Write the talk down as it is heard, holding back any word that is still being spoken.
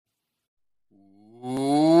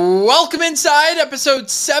Welcome inside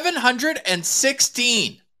episode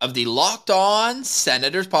 716 of the Locked On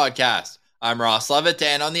Senators podcast. I'm Ross Levitt,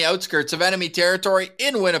 and on the outskirts of enemy territory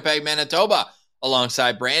in Winnipeg, Manitoba,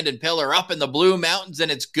 alongside Brandon Pillar up in the Blue Mountains,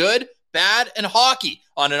 and it's good, bad, and hockey.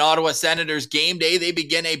 On an Ottawa Senators game day, they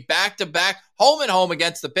begin a back-to-back home-and-home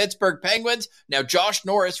against the Pittsburgh Penguins. Now, Josh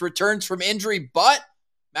Norris returns from injury, but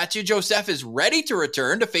Mathieu Joseph is ready to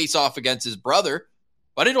return to face off against his brother.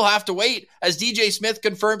 But it'll have to wait as DJ Smith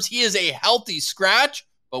confirms he is a healthy scratch,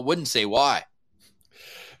 but wouldn't say why.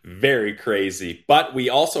 Very crazy. But we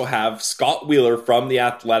also have Scott Wheeler from The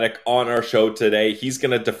Athletic on our show today. He's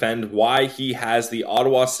going to defend why he has the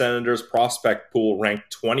Ottawa Senators prospect pool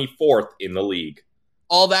ranked 24th in the league.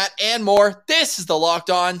 All that and more. This is the Locked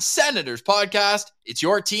On Senators podcast. It's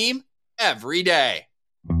your team every day.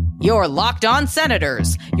 Your Locked On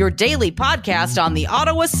Senators, your daily podcast on the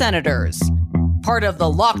Ottawa Senators. Part of the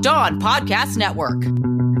Locked On Podcast Network.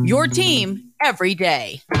 Your team every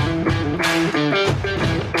day.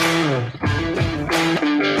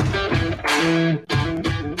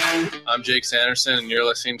 I'm Jake Sanderson, and you're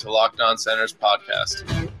listening to Locked On Senators podcast.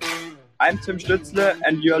 I'm Tim Stützle,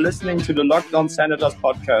 and you're listening to the Locked On Senators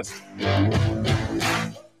podcast.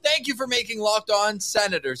 Thank you for making Locked On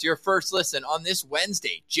Senators your first listen on this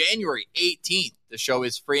Wednesday, January 18th. The show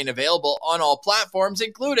is free and available on all platforms,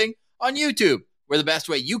 including on YouTube, where the best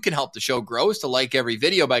way you can help the show grow is to like every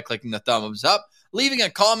video by clicking the thumbs up, leaving a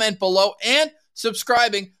comment below, and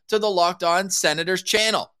subscribing to the Locked On Senators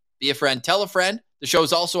channel. Be a friend, tell a friend. The show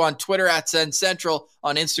is also on Twitter at SenCentral,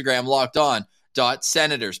 on Instagram,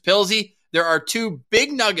 LockedOn.Senators. Pilsy, there are two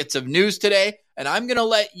big nuggets of news today, and I'm going to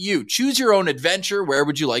let you choose your own adventure. Where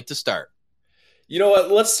would you like to start? You know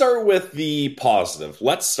what? Let's start with the positive.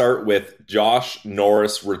 Let's start with Josh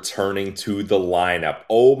Norris returning to the lineup.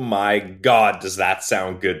 Oh my God, does that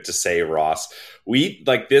sound good to say, Ross?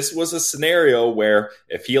 This was a scenario where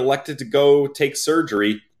if he elected to go take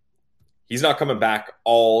surgery, he's not coming back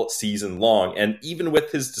all season long. And even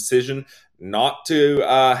with his decision not to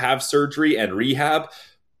have surgery and rehab,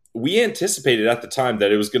 we anticipated at the time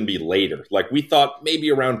that it was going to be later. We thought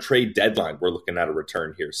maybe around trade deadline, we're looking at a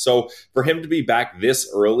return here. So for him to be back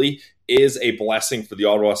this early is a blessing for the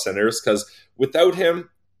Ottawa Senators, because without him,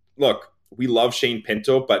 look, we love Shane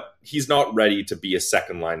Pinto, but he's not ready to be a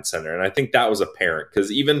second-line center. And I think that was apparent,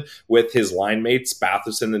 because even with his line mates,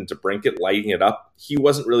 Batherson and DeBrincat lighting it up, he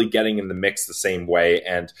wasn't really getting in the mix the same way.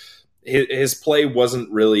 And his play wasn't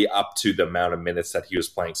really up to the amount of minutes that he was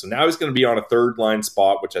playing. So now he's going to be on a third-line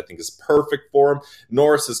spot, which I think is perfect for him.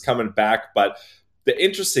 Norris is coming back, but the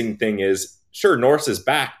interesting thing is, sure, Norris is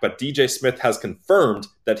back, but DJ Smith has confirmed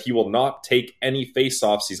that he will not take any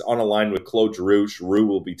faceoffs. He's on a line with Claude Giroux. Giroux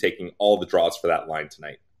will be taking all the draws for that line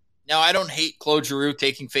tonight. Now, I don't hate Claude Giroux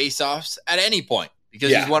taking faceoffs at any point,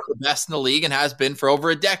 because he's one of the best in the league and has been for over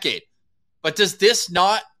a decade. But does this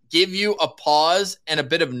not give you a pause and a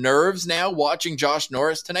bit of nerves now watching Josh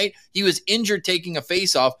Norris tonight? He was injured taking a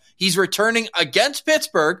faceoff. He's returning against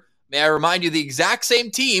Pittsburgh. May I remind you, the exact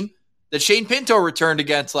same team that Shane Pinto returned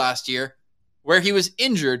against last year, where he was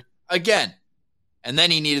injured again. And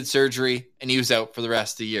then he needed surgery, and he was out for the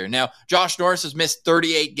rest of the year. Now, Josh Norris has missed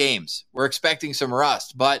 38 games. We're expecting some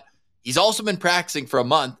rust, but he's also been practicing for a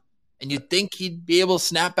month, and you'd think he'd be able to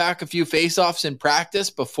snap back a few faceoffs in practice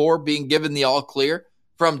before being given the all clear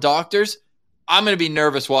from doctors. I'm going to be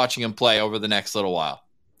nervous watching him play over the next little while.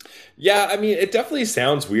 Yeah, I mean, it definitely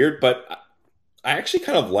sounds weird, but I actually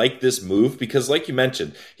kind of like this move because, like you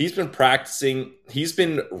mentioned, he's been practicing. He's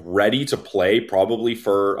been ready to play probably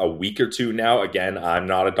for a week or two now. Again, I'm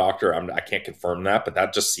not a doctor. I can't confirm that, but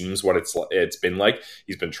that just seems what it's been like.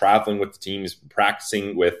 He's been traveling with the team. He's been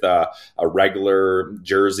practicing with a regular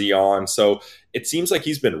jersey on. So it seems like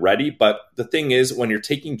he's been ready. But the thing is, when you're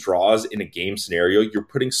taking draws in a game scenario, you're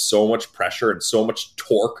putting so much pressure and so much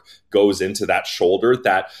torque goes into that shoulder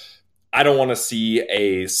that I don't want to see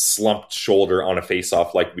a slumped shoulder on a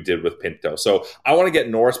faceoff like we did with Pinto. So I want to get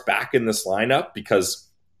Norris back in this lineup because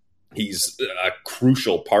he's a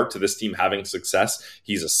crucial part to this team having success.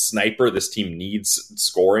 He's a sniper. This team needs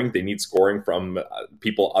scoring. They need scoring from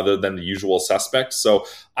people other than the usual suspects. So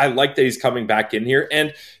I like that he's coming back in here.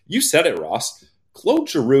 And you said it, Ross. Claude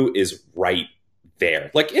Giroux is right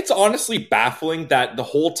there. It's honestly baffling that the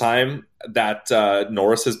whole time that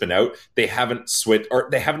Norris has been out, they haven't switched, or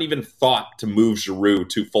they haven't even thought to move Giroux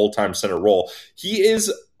to full-time center role. He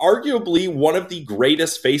is arguably one of the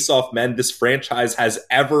greatest face-off men this franchise has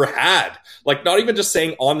ever had. Not even just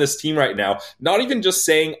saying on this team right now, not even just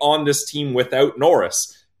saying on this team without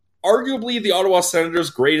Norris. Arguably the Ottawa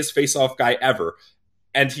Senators' greatest face-off guy ever.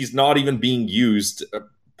 And he's not even being used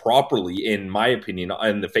properly, in my opinion,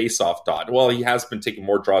 in the faceoff dot. Well, he has been taking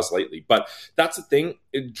more draws lately, but that's the thing.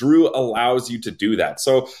 Drew allows you to do that.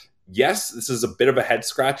 So yes, this is a bit of a head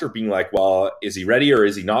scratcher being like, well, is he ready or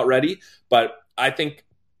is he not ready? But I think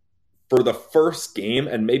for the first game,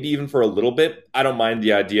 and maybe even for a little bit, I don't mind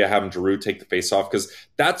the idea of having Giroux take the faceoff, because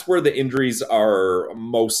that's where the injuries are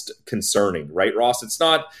most concerning, right, Ross? It's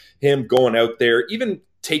not him going out there, even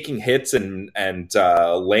taking hits and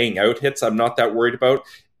laying out hits. I'm not that worried about.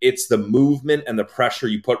 It's the movement and the pressure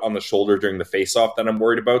you put on the shoulder during the faceoff that I'm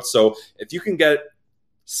worried about. So if you can get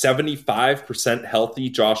 75% healthy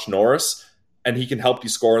Josh Norris, and he can help you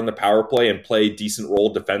score on the power play and play a decent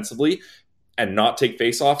role defensively and not take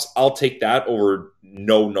faceoffs, I'll take that over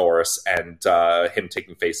no Norris and him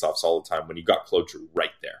taking faceoffs all the time when you got Claude Giroux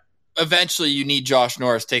right there. Eventually, you need Josh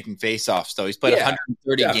Norris taking faceoffs, though. He's played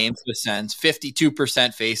 130 games with Sens, 52%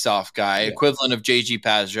 faceoff guy, equivalent of JG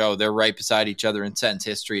Pageau. They're right beside each other in Sens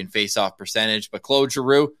history and faceoff percentage. But Claude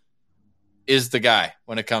Giroux is the guy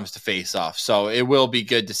when it comes to faceoff. So it will be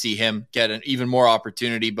good to see him get an even more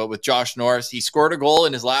opportunity. But with Josh Norris, he scored a goal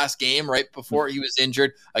in his last game right before he was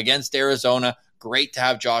injured against Arizona. Great to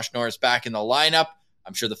have Josh Norris back in the lineup.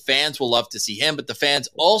 I'm sure the fans will love to see him, but the fans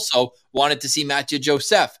also wanted to see Mathieu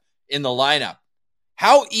Joseph in the lineup.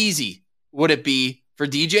 How easy would it be for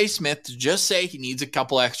DJ Smith to just say he needs a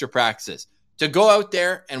couple extra practices, to go out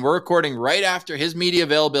there, and we're recording right after his media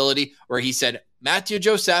availability where he said Mathieu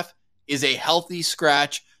Joseph is a healthy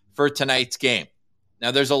scratch for tonight's game.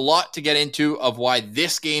 Now, there's a lot to get into of why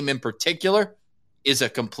this game in particular is a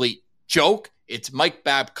complete joke. It's Mike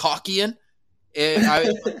Babcockian.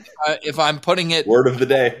 If I'm putting it word of the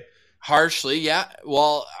day harshly, yeah.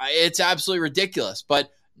 Well, it's absolutely ridiculous. But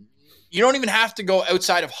you don't even have to go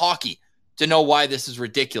outside of hockey to know why this is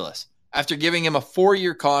ridiculous. After giving him a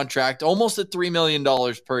 4-year contract, almost at $3 million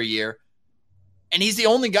per year, and he's the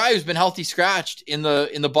only guy who's been healthy scratched in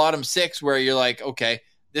the bottom six, where you're like, okay,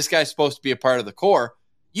 this guy's supposed to be a part of the core.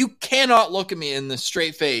 You cannot look at me in the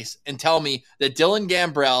straight face and tell me that Dylan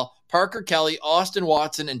Gambrell, Parker Kelly, Austin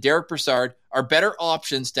Watson, and Derek Brassard are better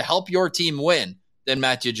options to help your team win than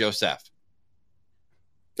Mathieu Joseph.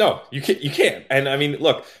 No, you can't. And I mean,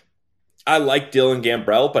 look, I like Dylan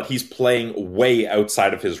Gambrell, but he's playing way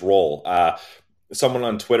outside of his role. Someone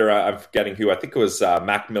on Twitter, I'm forgetting who, I think it was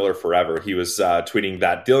Mac Miller Forever. He was tweeting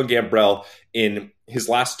that Dylan Gambrell in his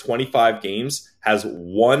last 25 games has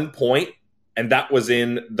 1 point, and that was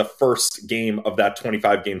in the first game of that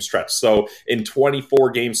 25-game stretch. So in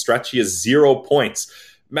 24-game stretch, he has 0 points.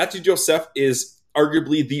 Mathieu Joseph is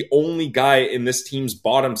arguably the only guy in this team's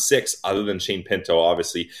bottom six, other than Shane Pinto,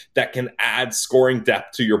 obviously, that can add scoring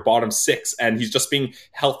depth to your bottom six, and he's just being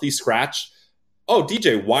healthy scratched. Oh,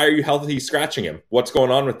 DJ, why are you healthy scratching him? What's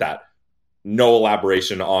going on with that? No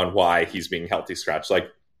elaboration on why he's being healthy scratched. Like,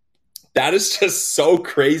 that is just so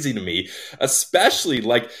crazy to me, especially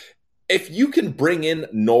like if you can bring in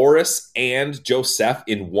Norris and Joseph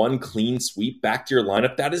in one clean sweep back to your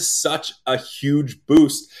lineup. That is such a huge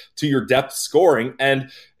boost to your depth scoring, and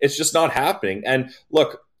it's just not happening. And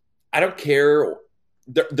look, I don't care.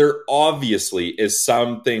 There obviously is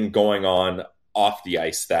something going on off the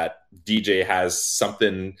ice that DJ has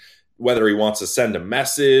something, whether he wants to send a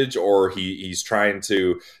message or he's trying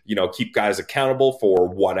to, keep guys accountable for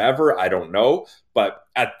whatever, I don't know. But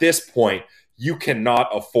at this point, you cannot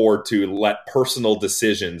afford to let personal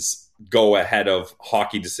decisions go ahead of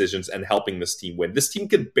hockey decisions and helping this team win. This team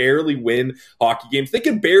can barely win hockey games. They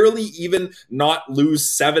can barely even not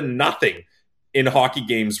lose 7-0 in hockey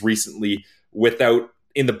games recently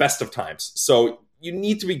in the best of times. So you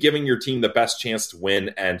need to be giving your team the best chance to win.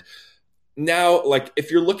 And now, like,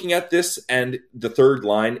 if you're looking at this and the third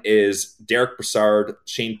line is Derek Brassard,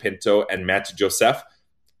 Shane Pinto, and Mathieu Joseph,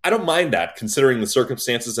 I don't mind that, considering the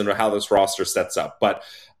circumstances and how this roster sets up. But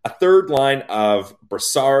a third line of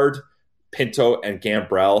Brassard, Pinto, and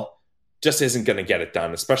Gambrell just isn't going to get it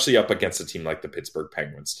done, especially up against a team like the Pittsburgh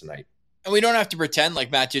Penguins tonight. And we don't have to pretend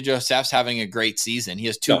like Mathieu Joseph's having a great season. He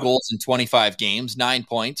has 2 goals in 25 games, 9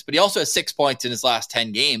 points, but he also has 6 points in his last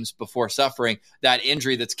 10 games before suffering that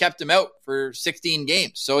injury that's kept him out for 16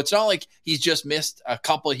 games. So it's not like he's just missed a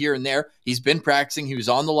couple here and there. He's been practicing. He was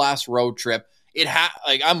on the last road trip.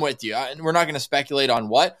 I'm with you. We're not going to speculate on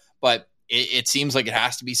what, but it seems like it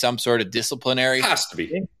has to be some sort of disciplinary. It has to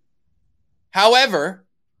be. However,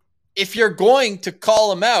 if you're going to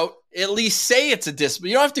call him out, at least say it's a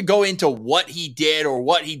discipline. You don't have to go into what he did or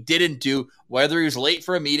what he didn't do, whether he was late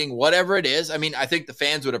for a meeting, whatever it is. I mean, I think the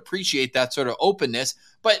fans would appreciate that sort of openness,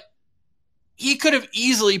 but he could have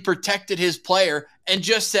easily protected his player and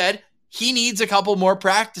just said he needs a couple more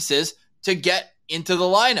practices to get into the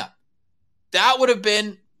lineup. That would have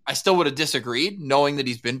been I still would have disagreed, knowing that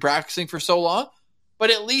he's been practicing for so long, but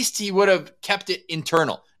at least he would have kept it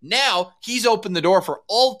internal. Now he's opened the door for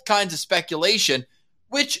all kinds of speculation,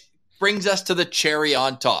 which brings us to the cherry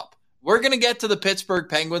on top. We're going to get to the Pittsburgh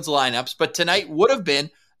Penguins lineups, but tonight would have been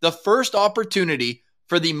the first opportunity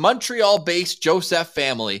for the Montreal-based Joseph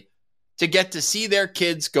family to get to see their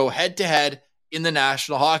kids go head-to-head in the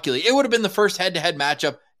National Hockey League. It would have been the first head-to-head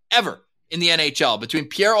matchup ever in the NHL between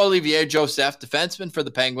Pierre-Olivier Joseph, defenseman for the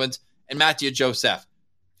Penguins, and Mathieu Joseph.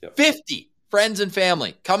 Yep. 50 friends and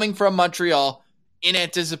family coming from Montreal in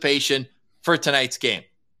anticipation for tonight's game.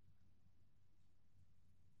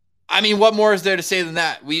 I mean, what more is there to say than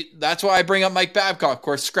that? That's why I bring up Mike Babcock, of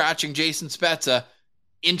course, scratching Jason Spezza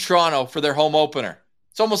in Toronto for their home opener.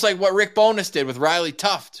 It's almost like what Rick Bowness did with Riley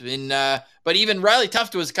Tuft. But even Riley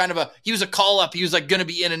Tuft was he was a call-up. He was like going to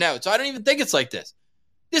be in and out. So I don't even think it's like this.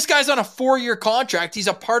 This guy's on a 4-year contract. He's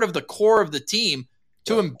a part of the core of the team.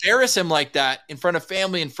 To embarrass him like that in front of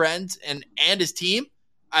family and friends and his team,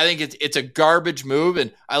 I think it's a garbage move,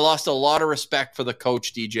 and I lost a lot of respect for the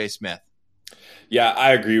coach, DJ Smith. Yeah,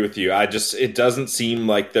 I agree with you. It doesn't seem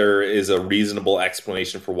like there is a reasonable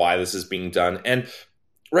explanation for why this is being done. And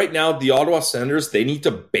right now, the Ottawa Senators, they need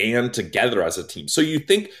to band together as a team. So you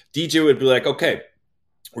think DJ would be like, okay,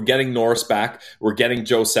 we're getting Norris back. We're getting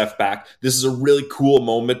Joseph back. This is a really cool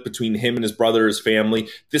moment between him and his brother, his family.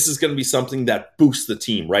 This is going to be something that boosts the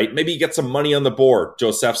team, right? Maybe you get some money on the board.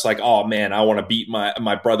 Joseph's like, oh man, I want to beat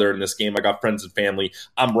my brother in this game. I got friends and family.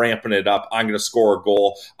 I'm ramping it up. I'm going to score a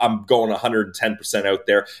goal. I'm going 110% out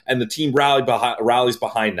there. And the team rallies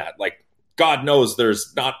behind that. Like, God knows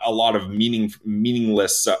there's not a lot of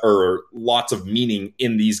meaningless or lots of meaning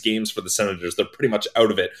in these games for the Senators. They're pretty much out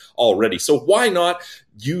of it already. So why not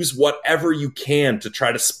use whatever you can to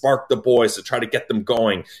try to spark the boys, to try to get them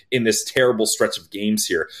going in this terrible stretch of games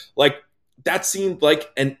here? Like, that seemed like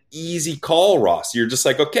an easy call, Ross. You're just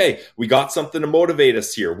like, okay, we got something to motivate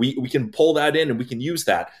us here. We can pull that in and we can use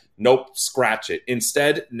that. Nope, scratch it.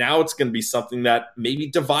 Instead, now it's going to be something that maybe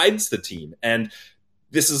divides the team. And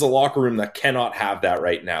this is a locker room that cannot have that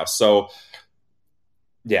right now. So,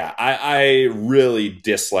 yeah, I really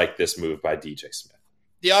dislike this move by DJ Smith.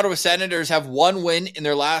 The Ottawa Senators have 1 win in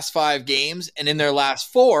their last 5 games, and in their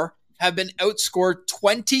last 4 have been outscored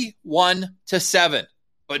 21-7.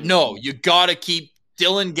 But no, you got to keep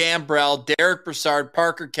Dylan Gambrell, Derek Brassard,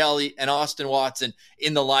 Parker Kelly, and Austin Watson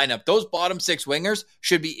in the lineup. Those bottom 6 wingers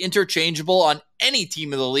should be interchangeable on any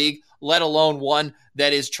team of the league, let alone one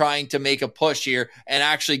that is trying to make a push here and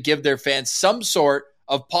actually give their fans some sort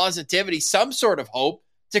of positivity, some sort of hope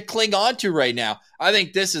to cling on to right now. I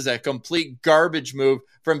think this is a complete garbage move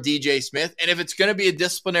from DJ Smith. And if it's going to be a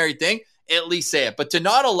disciplinary thing, at least say it. But to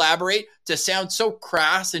not elaborate, to sound so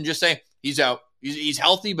crass and just say, he's out. He's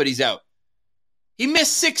healthy, but he's out. He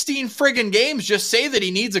missed 16 friggin' games. Just say that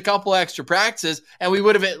he needs a couple extra practices, and we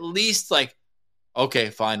would have at least okay,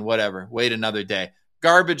 fine, whatever. Wait another day.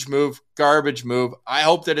 Garbage move. I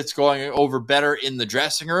hope that it's going over better in the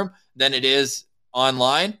dressing room than it is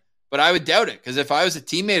online, but I would doubt it, because if I was a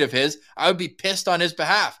teammate of his, I would be pissed on his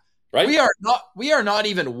behalf. Right? We are not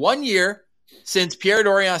even 1 year since Pierre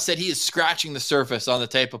Dorion said he is scratching the surface on the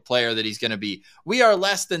type of player that he's going to be. We are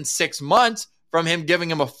less than 6 months from him giving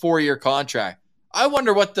him a 4-year contract. I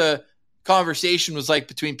wonder what the conversation was like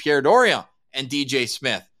between Pierre Dorion and DJ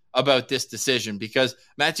Smith about this decision, because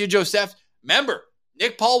Mathieu Joseph, remember,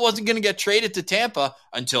 Nick Paul wasn't going to get traded to Tampa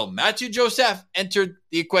until Mathieu Joseph entered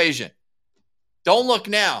the equation. Don't look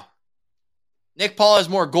now. Nick Paul has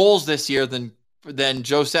more goals this year than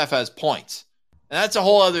Joseph has points. And that's a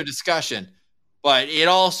whole other discussion. But it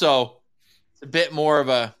also is a bit more of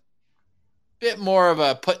a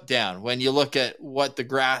put down when you look at what the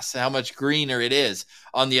grass, how much greener it is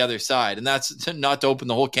on the other side. And that's not to open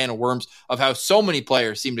the whole can of worms of how so many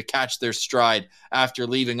players seem to catch their stride after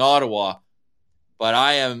leaving Ottawa. But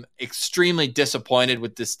I am extremely disappointed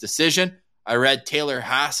with this decision. I read Taylor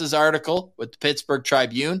Haas's article with the Pittsburgh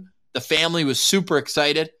Tribune. The family was super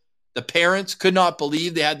excited. The parents could not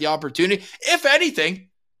believe they had the opportunity. If anything,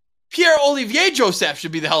 Pierre-Olivier Joseph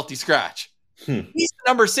should be the healthy scratch. He's the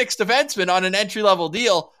number 6 defenseman on an entry-level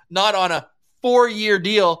deal, not on a 4-year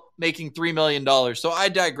deal making $3 million. So I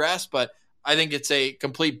digress, but I think it's a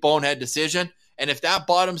complete bonehead decision. And if that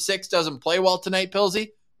bottom 6 doesn't play well tonight,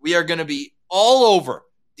 Pilsy, we are going to be all over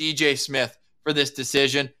DJ Smith for this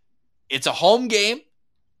decision. It's a home game.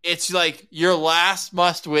 It's like your last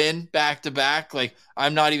must win back-to-back. Like,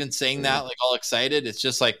 I'm not even saying that like all excited. It's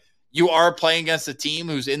just like you are playing against a team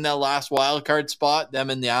who's in that last wild card spot, them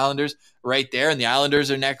and the Islanders right there, and the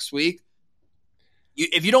Islanders are next week.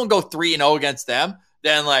 If you don't go 3-0 against them,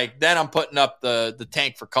 then I'm putting up the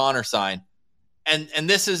tank for Connor sign. And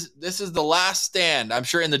this is the last stand. I'm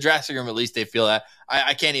sure in the dressing room, at least they feel that.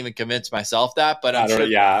 I can't even convince myself that, but I'm sure.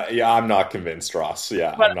 Yeah, I'm not convinced, Ross.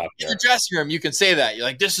 Yeah, but I'm not in the dressing room, you can say that. You're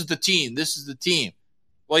like, this is the team. This is the team.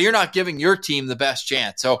 Well, you're not giving your team the best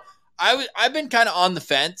chance. So I've been kind of on the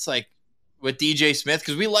fence, like with DJ Smith,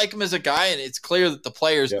 because we like him as a guy, and it's clear that the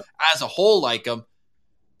players as a whole like him.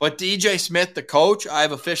 But DJ Smith, the coach,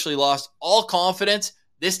 I've officially lost all confidence.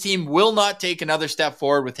 This team will not take another step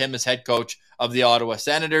forward with him as head coach of the Ottawa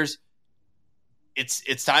Senators.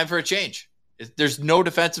 It's time for a change. There's no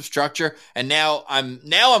defensive structure, and now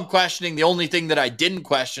I'm questioning the only thing that I didn't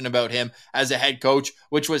question about him as a head coach,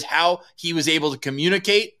 which was how he was able to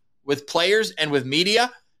communicate with players and with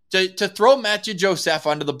media to throw Matthew Joseph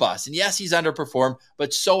under the bus. And yes, he's underperformed,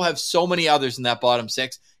 but so have so many others in that bottom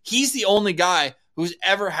six. He's the only guy who's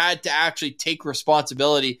ever had to actually take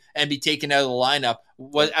responsibility and be taken out of the lineup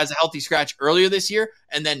as a healthy scratch earlier this year.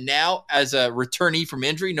 And then now as a returnee from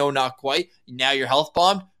injury, no, not quite. Now you're health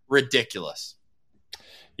bombed. Ridiculous.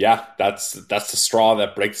 Yeah, that's the straw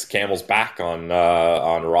that breaks the camel's back on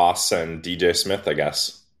Ross and DJ Smith, I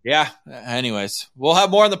guess. Yeah. Anyways, we'll have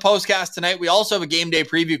more on the postcast tonight. We also have a game day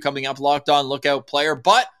preview coming up, Locked On Lookout Player.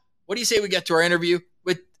 But what do you say we get to our interview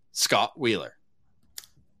with Scott Wheeler?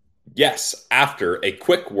 Yes, after a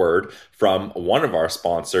quick word from one of our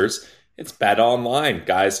sponsors, it's Bet Online.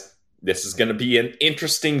 Guys, this is going to be an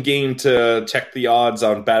interesting game to check the odds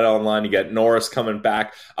on Bet Online. You get Norris coming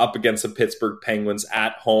back up against the Pittsburgh Penguins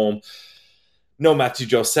at home. No Matthew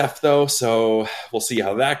Joseph, though, so we'll see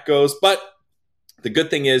how that goes. But the good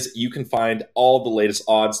thing is you can find all the latest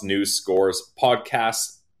odds, news, scores,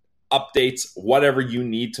 podcasts, updates, whatever you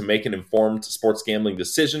need to make an informed sports gambling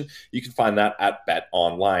decision. You can find that at Bet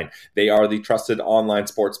Online. They are the trusted online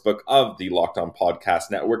sportsbook of the Locked On Podcast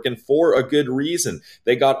Network, and for a good reason.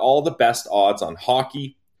 They got all the best odds on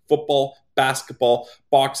hockey, football, basketball,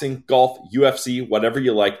 boxing, golf, UFC, whatever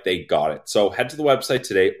you like, they got it. So head to the website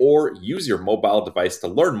today or use your mobile device to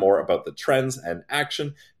learn more about the trends and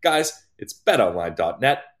action. Guys, it's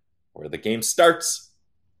betonline.net where the game starts.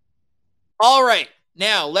 All right.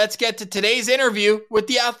 Now, let's get to today's interview with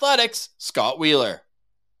the Athletics' Scott Wheeler.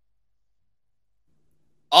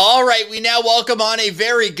 All right, we now welcome on a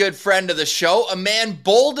very good friend of the show, a man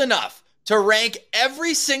bold enough to rank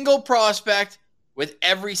every single prospect with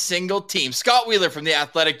every single team. Scott Wheeler from The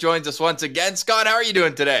Athletic joins us once again. Scott, how are you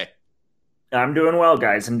doing today? I'm doing well,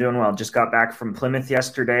 guys. I'm doing well. Just got back from Plymouth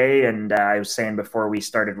yesterday, and I was saying before we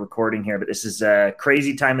started recording here, but this is a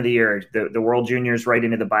crazy time of the year. The World Juniors right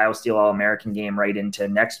into the BioSteel All-American game, right into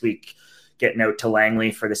next week, getting out to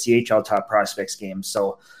Langley for the CHL Top Prospects game.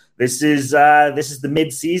 So this is the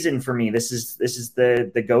mid-season for me. This is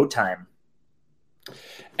the go time.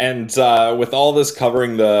 And with all this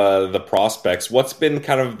covering the prospects, what's been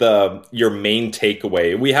kind of your main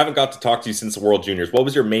takeaway? We haven't got to talk to you since the World Juniors. What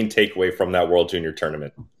was your main takeaway from that World Junior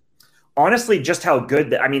tournament? Honestly, just how good.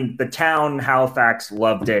 The town, Halifax,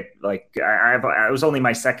 loved it. Like I was only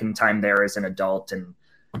my second time there as an adult, and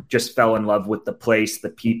just fell in love with the place, the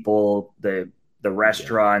people, the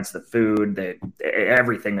restaurants, the food,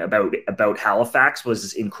 everything about Halifax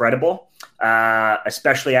was incredible.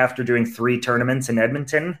 Especially after doing 3 tournaments in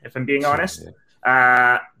Edmonton, if I'm being honest.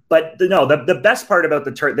 But the best part about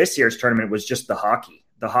this year's tournament was just the hockey.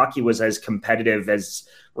 The hockey was as competitive as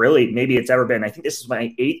really maybe it's ever been. I think this is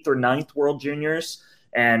my 8th or 9th World Juniors,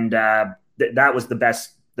 and that was the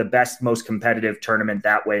best, most competitive tournament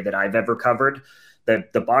that way that I've ever covered.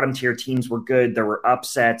 The bottom tier teams were good. There were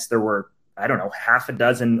upsets. There were, I don't know, half a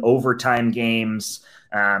dozen overtime games.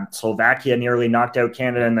 Slovakia nearly knocked out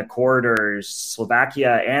Canada in the quarters.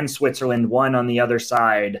 Slovakia and Switzerland won on the other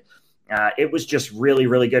side. It was just really,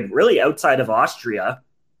 really good. Really outside of Austria,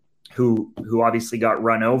 who obviously got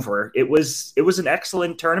run over. It was an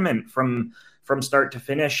excellent tournament from start to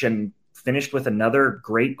finish, and finished with another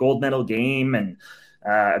great gold medal game and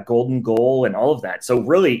a golden goal and all of that. So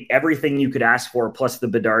really everything you could ask for, plus the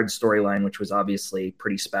Bedard storyline, which was obviously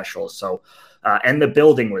pretty special. So, and the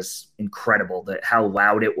building was incredible, how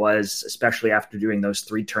loud it was, especially after doing those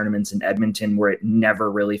 3 tournaments in Edmonton, where it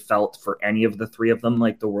never really felt for any of the 3 of them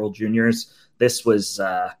like the World Juniors. This was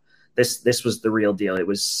this was the real deal. It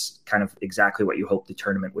was kind of exactly what you hoped the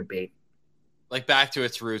tournament would be. Like back to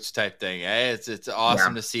its roots type thing. Eh? It's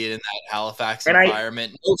awesome to see it in that Halifax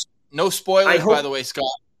environment. No spoilers, by the way, Scott.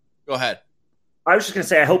 Go ahead. I was just going to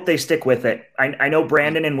say, I hope they stick with it. I know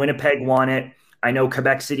Brandon and Winnipeg want it. I know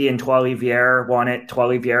Quebec City and Trois-Rivières want it.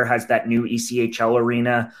 Trois-Rivières has that new ECHL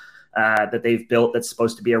arena that they've built that's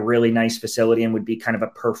supposed to be a really nice facility and would be kind of a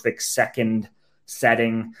perfect second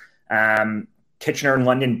setting. Kitchener and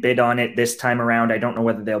London bid on it this time around. I don't know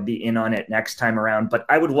whether they'll be in on it next time around, but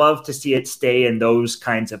I would love to see it stay in those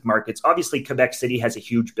kinds of markets. Obviously, Quebec City has a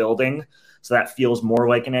huge building, so that feels more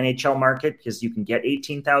like an NHL market because you can get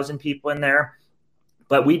 18,000 people in there.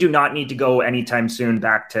 But we do not need to go anytime soon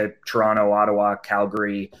back to Toronto, Ottawa,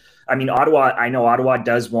 Calgary. I mean, Ottawa, I know Ottawa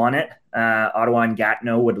does want it. Ottawa and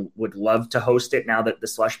Gatineau would love to host it now that the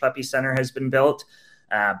Slush Puppy Center has been built.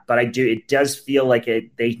 But it does feel like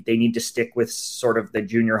they need to stick with sort of the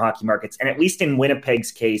junior hockey markets. And at least in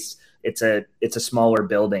Winnipeg's case, it's a smaller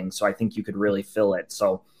building. So I think you could really fill it.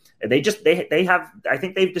 So they have, I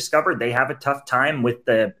think they've discovered they have a tough time with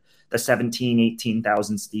the 17,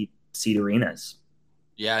 18,000 seat arenas.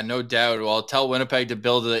 Yeah, no doubt. Well, tell Winnipeg to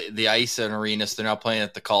build the ice arena so they're not playing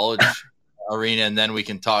at the college arena, and then we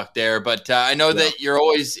can talk there. But I know that you're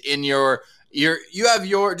always in you have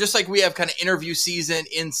your, just like we have kind of interview season,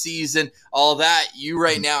 in season, all that. You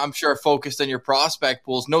right now, I'm sure, are focused on your prospect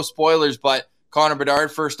pools. No spoilers, but Connor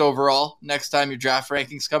Bedard, first overall, next time your draft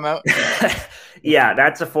rankings come out. Yeah,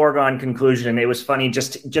 that's a foregone conclusion. It was funny,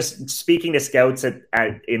 just speaking to scouts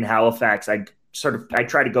in Halifax, I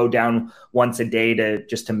try to go down once a day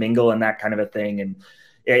to mingle and that kind of a thing. And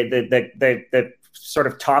the sort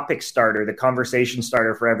of topic starter, the conversation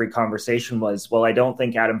starter for every conversation was, well, I don't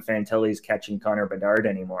think Adam Fantilli is catching Connor Bedard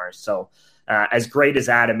anymore. So as great as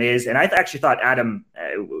Adam is, and I actually thought Adam,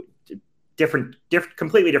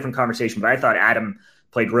 completely different conversation, but I thought Adam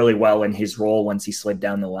played really well in his role once he slid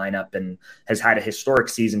down the lineup and has had a historic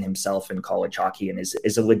season himself in college hockey and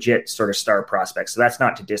is a legit sort of star prospect. So that's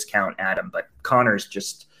not to discount Adam, but Connor's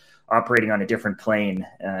just operating on a different plane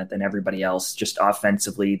than everybody else. Just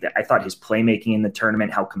offensively, I thought his playmaking in the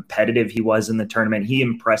tournament, how competitive he was in the tournament, he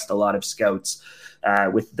impressed a lot of scouts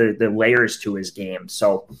with the layers to his game.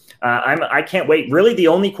 So I can't wait. Really, the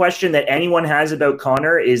only question that anyone has about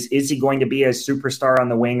Connor is he going to be a superstar on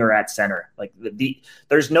the wing or at center? Like I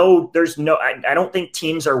don't think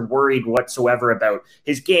teams are worried whatsoever about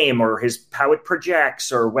his game or how it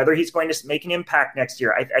projects or whether he's going to make an impact next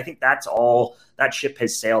year. I think that's all. That ship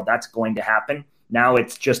has sailed. That's going to happen. Now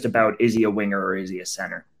it's just about, is he a winger or is he a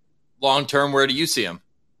center? Long term, where do you see him?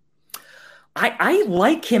 I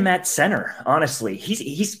like him at center, honestly.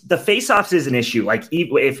 He's the faceoffs is an issue. Like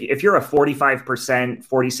if you're a 45%,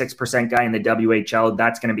 46% guy in the WHL,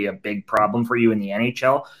 that's going to be a big problem for you in the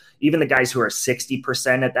NHL. Even the guys who are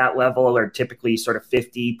 60% at that level are typically sort of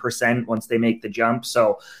 50% once they make the jump.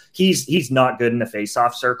 So he's not good in the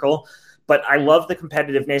faceoff circle. But I love the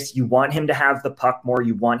competitiveness. You want him to have the puck more.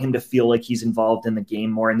 You want him to feel like he's involved in the game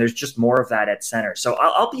more. And there's just more of that at center. So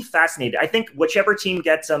I'll be fascinated. I think whichever team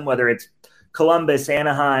gets him, whether it's Columbus,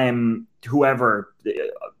 Anaheim, whoever,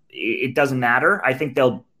 it doesn't matter. I think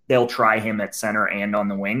they'll try him at center and on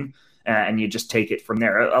the wing, and you just take it from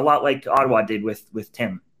there. A lot like Ottawa did with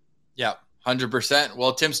Tim. Yeah, 100%.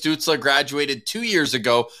 Well, Tim Stützle graduated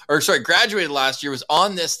graduated last year, was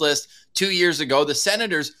on this list 2 years ago. The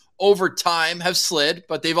Senators over time have slid,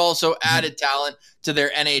 but they've also added talent to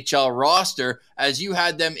their NHL roster, as you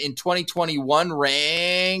had them in 2021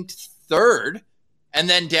 ranked third and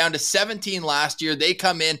then down to 17 last year. They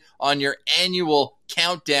come in on your annual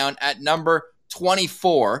countdown at number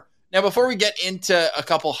 24. Now, before we get into a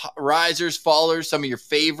couple risers, fallers, some of your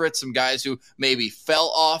favorites, some guys who maybe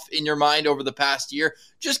fell off in your mind over the past year,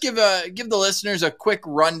 just give the listeners a quick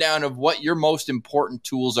rundown of what your most important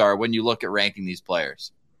tools are when you look at ranking these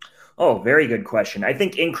players. Oh, very good question. I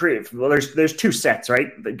think there's two sets, right?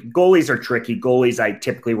 The goalies are tricky. Goalies, I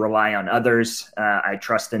typically rely on others. I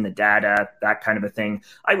trust in the data, that kind of a thing.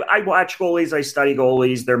 I watch goalies. I study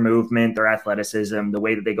goalies, their movement, their athleticism, the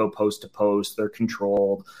way that they go post to post, they're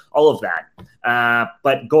controlled, all of that.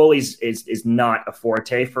 But goalies is not a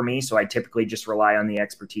forte for me, so I typically just rely on the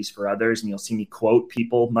expertise for others. And you'll see me quote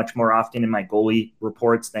people much more often in my goalie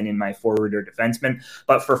reports than in my forward or defenseman.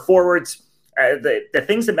 But for forwards, the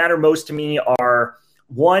things that matter most to me are,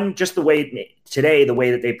 one, just the way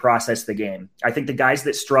that they process the game. I think the guys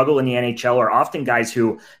that struggle in the NHL are often guys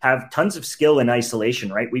who have tons of skill in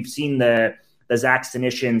isolation, right? We've seen the Zach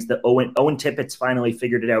Stanishins, the Owen Tippett's finally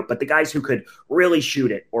figured it out, but the guys who could really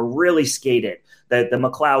shoot it or really skate it, the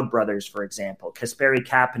McLeod brothers, for example, Kasperi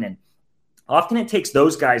Kapanen. Often it takes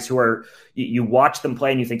those guys who are, you watch them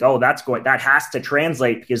play and you think, oh, that has to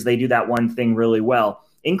translate because they do that one thing really well.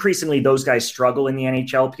 Increasingly, those guys struggle in the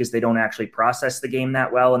NHL because they don't actually process the game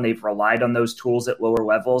that well, and they've relied on those tools at lower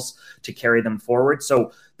levels to carry them forward.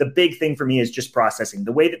 So the big thing for me is just processing.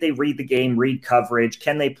 The way that they read the game, read coverage,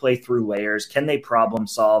 can they play through layers? Can they problem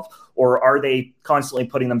solve? Or are they constantly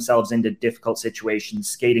putting themselves into difficult situations,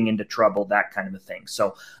 skating into trouble, that kind of a thing?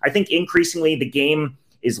 So I think increasingly the game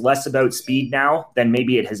is less about speed now than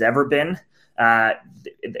maybe it has ever been.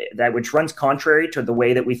 That which runs contrary to the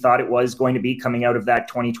way that we thought it was going to be coming out of that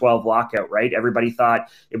 2012 lockout, right? Everybody thought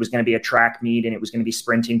it was going to be a track meet and it was going to be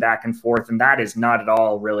sprinting back and forth. And that is not at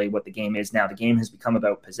all really what the game is now. The game has become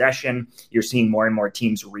about possession. You're seeing more and more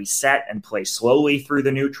teams reset and play slowly through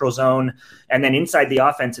the neutral zone. And then inside the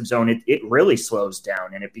offensive zone, it really slows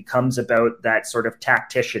down and it becomes about that sort of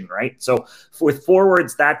tactician, right? So with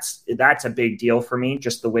forwards, that's a big deal for me,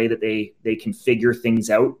 just the way that they can figure things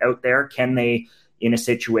out there. Can they, in a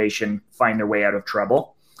situation, find their way out of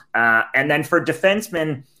trouble? And then for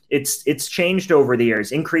defensemen, it's changed over the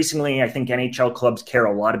years. Increasingly, I think NHL clubs care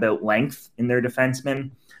a lot about length in their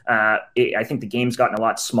defensemen. I think the game's gotten a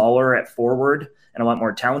lot smaller at forward and a lot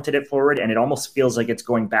more talented at forward, and it almost feels like it's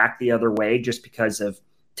going back the other way just because of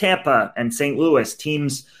Tampa and St. Louis.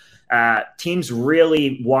 Teams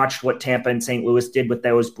really watched what Tampa and St. Louis did with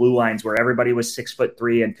those blue lines where everybody was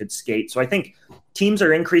 6'3" and could skate. So I think teams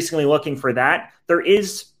are increasingly looking for that. There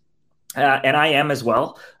is, and I am as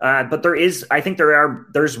well, but there's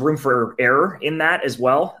room for error in that as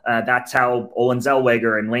well. That's how Olen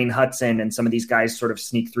Zellweger and Lane Hudson and some of these guys sort of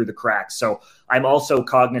sneak through the cracks. So I'm also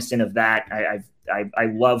cognizant of that. I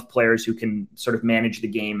love players who can sort of manage the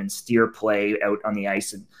game and steer play out on the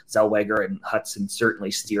ice, and Zellweger and Hudson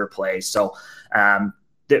certainly steer play. So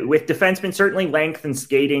with defensemen, certainly length and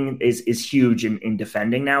skating is huge in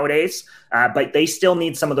defending nowadays, but they still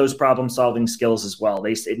need some of those problem-solving skills as well.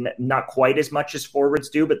 They not quite as much as forwards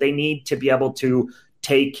do, but they need to be able to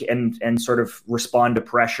take and sort of respond to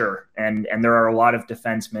pressure. And there are a lot of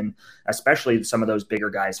defensemen, especially some of those bigger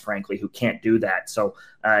guys, frankly, who can't do that. So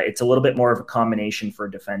it's a little bit more of a combination for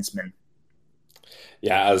defensemen.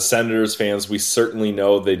 Yeah, as Senators fans, we certainly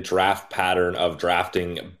know the draft pattern of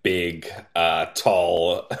drafting big,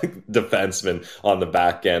 tall defensemen on the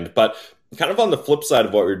back end. But kind of on the flip side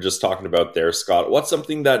of what we were just talking about there, Scott, what's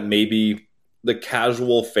something that maybe the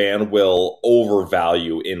casual fan will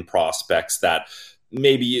overvalue in prospects that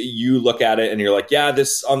maybe you look at it and you're like, yeah,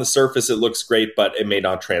 this on the surface, it looks great, but it may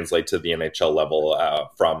not translate to the NHL level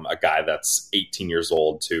from a guy that's 18 years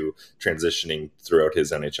old to transitioning throughout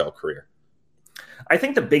his NHL career? I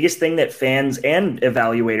think the biggest thing that fans and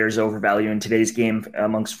evaluators overvalue in today's game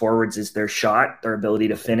amongst forwards is their shot, their ability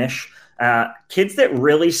to finish. Kids that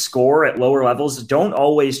really score at lower levels don't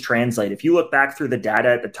always translate. If you look back through the data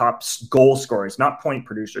at the top goal scorers, not point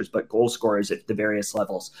producers, but goal scorers at the various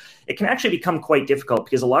levels, it can actually become quite difficult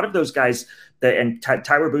because a lot of those guys, and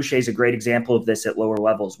Tyler Boucher is a great example of this at lower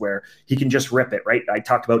levels where he can just rip it, right? I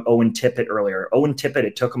talked about Owen Tippett earlier. Owen Tippett,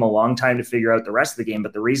 it took him a long time to figure out the rest of the game,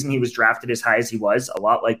 but the reason he was drafted as high as he was, a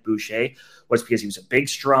lot like Boucher, was because he was a big,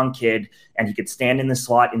 strong kid and he could stand in the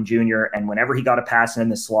slot in junior, and whenever he got a pass in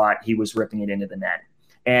the slot, he was ripping it into the net.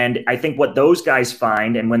 And I think what those guys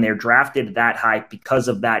find, and when they're drafted that high because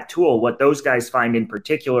of that tool, what those guys find in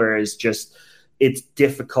particular is just it's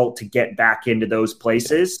difficult to get back into those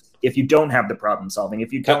places if you don't have the problem solving,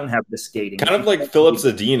 if you don't have the skating. Kind of like Philip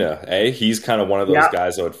Zadina, eh? He's kind of one of those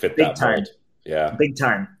guys that would fit that mold. Yeah, big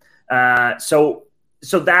time. So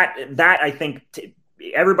that I think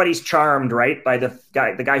everybody's charmed, right, by the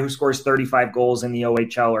guy who scores 35 goals in the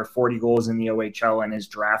OHL or 40 goals in the OHL in his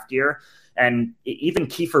draft year. And even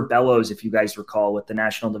Kiefer Bellows, if you guys recall, with the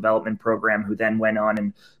National Development Program, who then went on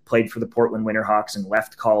and played for the Portland Winterhawks and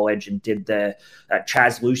left college and did the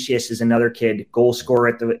Chaz Lucius is another kid, goal scorer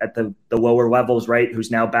at the lower levels, right, who's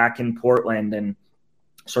now back in Portland and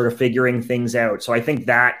sort of figuring things out. So I think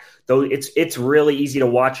that though it's really easy to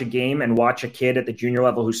watch a game and watch a kid at the junior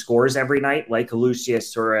level who scores every night, like a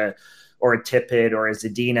Lucius or a Tippett or a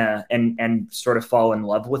Zadina, and sort of fall in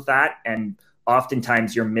love with that. And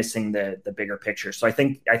oftentimes you're missing the bigger picture. So I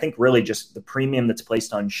think really just the premium that's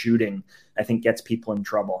placed on shooting, I think gets people in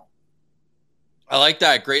trouble. I like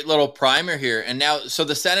that. Great little primer here. And now, so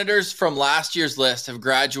the Senators from last year's list have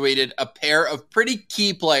graduated a pair of pretty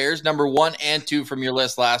key players, number 1 and 2 from your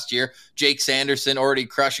list last year. Jake Sanderson already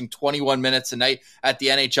crushing 21 minutes a night at the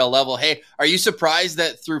NHL level. Hey, are you surprised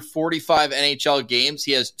that through 45 NHL games,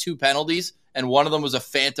 he has 2 penalties and one of them was a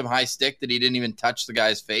phantom high stick that he didn't even touch the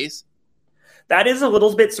guy's face? That is a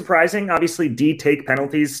little bit surprising. Obviously, D take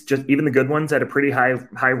penalties, just even the good ones, at a pretty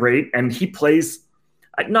high rate. And he plays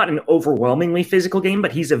not an overwhelmingly physical game,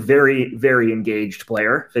 but he's a very, very engaged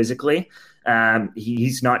player physically.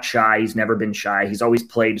 He's not shy. He's never been shy. He's always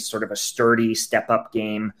played sort of a sturdy step-up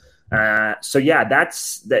game. So yeah,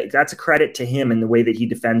 that's a credit to him in the way that he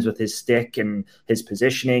defends with his stick and his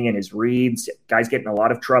positioning and his reads. Guys get in a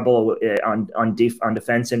lot of trouble on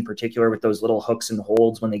defense, in particular with those little hooks and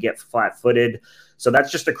holds when they get flat-footed. So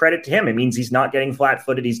that's just a credit to him. It means he's not getting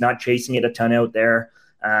flat-footed. He's not chasing it a ton out there.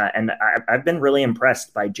 And I've been really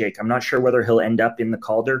impressed by Jake. I'm not sure whether he'll end up in the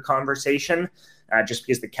Calder conversation, just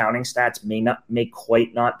because the counting stats may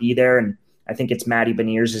quite not be there. And I think it's Matty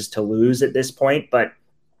Beniers' to lose at this point, but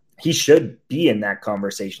he should be in that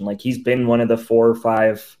conversation. Like, he's been one of the 4 or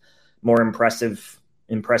 5 more impressive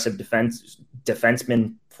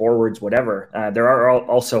defensemen, forwards, whatever. There are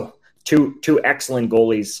also two excellent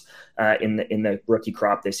goalies in the rookie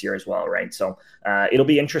crop this year as well, right? So it'll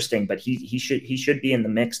be interesting, but he should be in the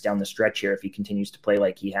mix down the stretch here if he continues to play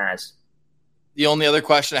like he has. The only other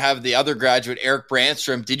question I have, the other graduate, Erik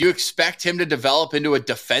Brannstrom, did you expect him to develop into a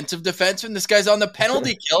defensive defenseman? This guy's on the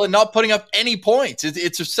penalty kill and not putting up any points.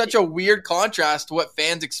 It's such a weird contrast to what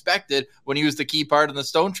fans expected when he was the key part in the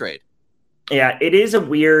Stone trade. Yeah, it is a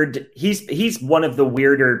weird – he's one of the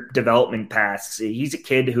weirder development paths. He's a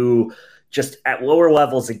kid who just at lower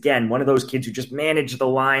levels, again, one of those kids who just managed the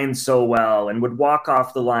line so well and would walk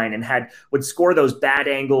off the line and would score those bad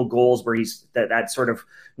angle goals where he's that sort of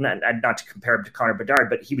 – not to compare him to Connor Bedard,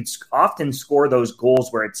 but he would often score those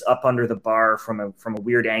goals where it's up under the bar from a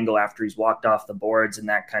weird angle after he's walked off the boards and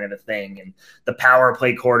that kind of a thing. And the power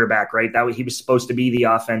play quarterback, right? He was supposed to be the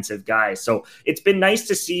offensive guy. So it's been nice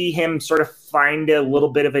to see him sort of find a little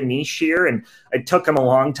bit of a niche here. And it took him a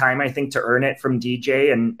long time, I think, to earn it from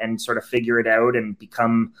DJ and sort of figure it out and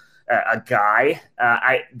become a guy.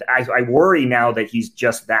 I worry now that he's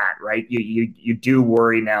just that, right? You do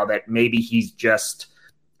worry now that maybe he's just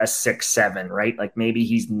a 6-7, right? Like, maybe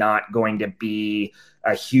he's not going to be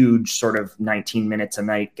a huge sort of 19 minutes a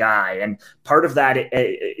night guy. And part of that,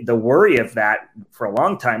 the worry of that for a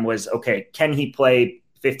long time was, okay, can he play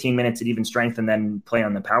 15 minutes at even strength and then play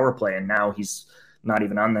on the power play? And now he's not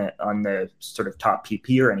even on the sort of top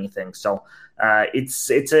PP or anything. So it's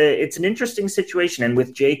an interesting situation. And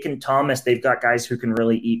with Jake and Thomas, they've got guys who can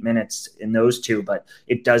really eat minutes in those two, but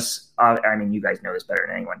it does, I mean, you guys know this better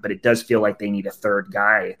than anyone, but it does feel like they need a third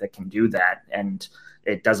guy that can do that. And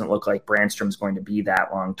it doesn't look like Brannstrom's going to be that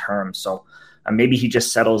long-term. So maybe he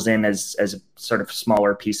just settles in as a sort of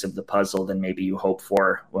smaller piece of the puzzle than maybe you hope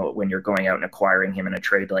for when you're going out and acquiring him in a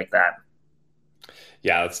trade like that.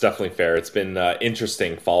 Yeah, that's definitely fair. It's been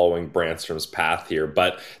interesting following Brannstrom's path here,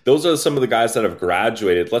 but those are some of the guys that have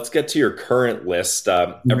graduated. Let's get to your current list.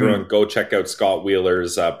 Everyone go check out Scott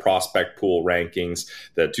Wheeler's prospect pool rankings.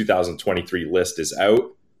 The 2023 list is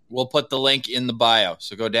out. We'll put the link in the bio,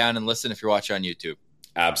 so go down and listen if you're watching on YouTube.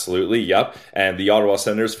 Absolutely, yep. And the Ottawa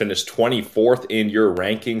Senators finished 24th in your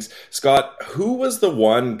rankings. Scott, who was the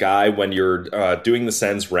one guy when you're doing the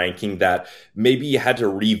Sens ranking that maybe you had to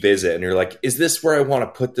revisit and you're like, is this where I want to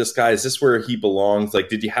put this guy? Is this where he belongs? Like,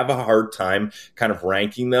 did you have a hard time kind of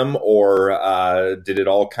ranking them, or did it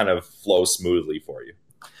all kind of flow smoothly for you?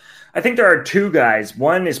 I think there are two guys.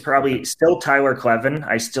 One is probably still Tyler Kleven.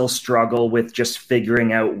 I still struggle with just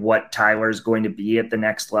figuring out what Tyler's going to be at the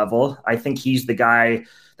next level. I think he's the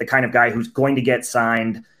kind of guy who's going to get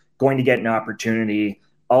signed, going to get an opportunity.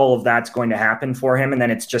 All of that's going to happen for him. And then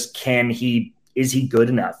it's just, is he good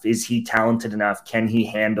enough? Is he talented enough? Can he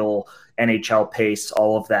handle NHL pace,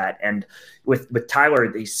 all of that? And with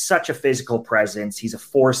Tyler, he's such a physical presence. He's a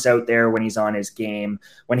force out there when he's on his game.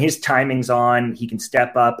 When his timing's on, he can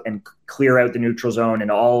step up and clear out the neutral zone and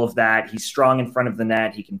all of that. He's strong in front of the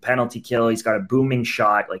net. He can penalty kill. He's got a booming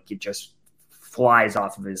shot. Like, it just flies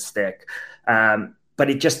off of his stick. But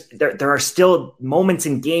it just, there are still moments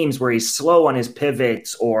in games where he's slow on his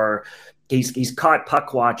pivots, or he's caught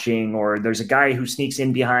puck watching, or there's a guy who sneaks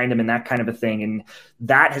in behind him and that kind of a thing. And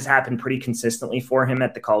that has happened pretty consistently for him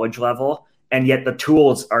at the college level. And yet the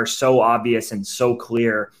tools are so obvious and so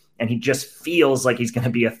clear. And he just feels like he's going to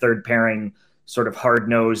be a third pairing sort of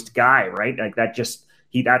hard-nosed guy, right? Like,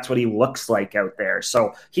 that's what he looks like out there.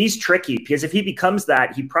 So he's tricky, because if he becomes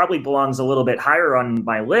that, he probably belongs a little bit higher on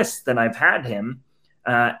my list than I've had him.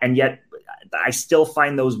 And yet I still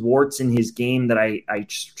find those warts in his game that I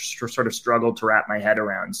sort of struggle to wrap my head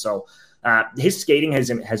around. So his skating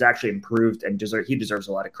has actually improved, and he deserves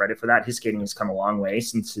a lot of credit for that. His skating has come a long way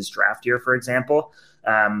since his draft year, for example.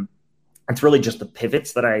 It's really just the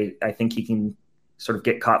pivots that I think he can sort of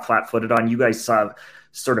get caught flat-footed on. You guys saw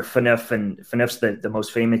sort of Phaneuf, and Phaneuf's the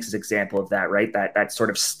most famous example of that, right? That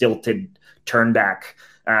sort of stilted turn back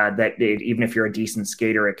that even if you're a decent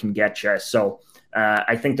skater, it can get you. So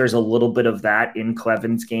I think there's a little bit of that in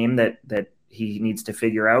Kleven's game that he needs to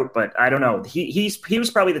figure out, but I don't know. He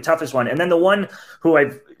was probably the toughest one. And then the one who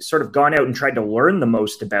I've sort of gone out and tried to learn the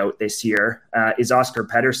most about this year is Oscar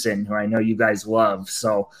Pettersson, who I know you guys love.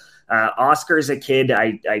 So Oscar is a kid.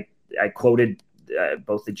 I quoted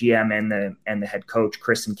both the GM and the head coach,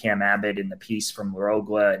 Chris and Cam Abbott, in the piece from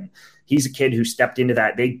Rogla. And he's a kid who stepped into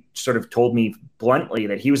that. They sort of told me bluntly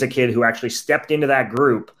that he was a kid who actually stepped into that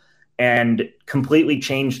group and completely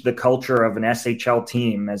changed the culture of an SHL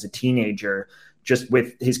team as a teenager, just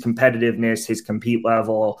with his competitiveness, his compete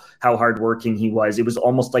level, how hardworking he was. It was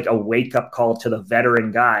almost like a wake-up call to the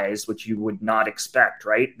veteran guys, which you would not expect,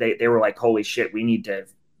 right? They were like, holy shit, we need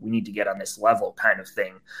to get on this level kind of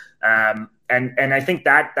thing. And I think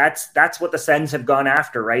that's what the Sens have gone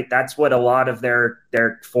after, right? That's what a lot of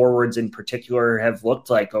their forwards in particular have looked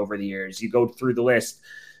like over the years. You go through the list,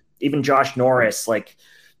 even Josh Norris, like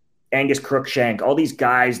Angus Crookshank, all these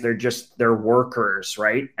guys, they're workers,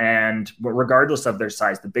 right? And regardless of their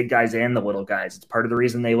size, the big guys and the little guys, it's part of the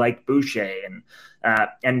reason they like Boucher.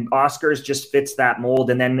 And Oscars just fits that mold.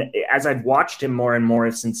 And then as I've watched him more and more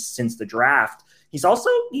since the draft,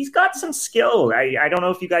 he's got some skill. I don't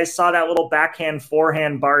know if you guys saw that little backhand,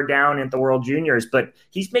 forehand bar down at the World Juniors, but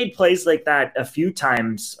he's made plays like that a few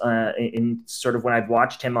times in sort of when I've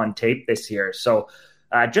watched him on tape this year. So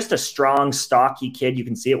just a strong, stocky kid. You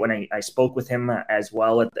can see it when I spoke with him as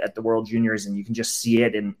well at the World Juniors, and you can just see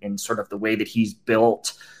it in sort of the way that he's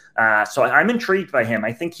built. So I'm intrigued by him.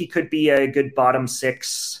 I think he could be a good bottom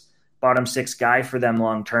six guy for them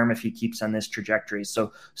long term if he keeps on this trajectory.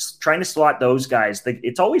 So trying to slot those guys,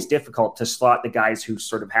 it's always difficult to slot the guys who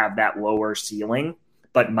sort of have that lower ceiling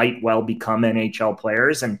but might well become NHL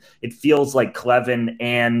players. And it feels like Clevin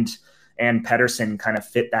and Pettersson kind of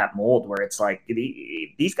fit that mold where it's like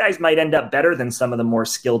these guys might end up better than some of the more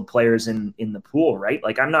skilled players in the pool, right?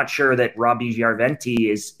 Like I'm not sure that Robbie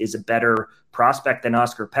Järventie is a better prospect than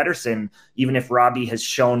Oscar Pettersson, even if Robbie has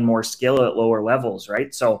shown more skill at lower levels,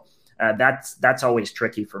 right? So that's always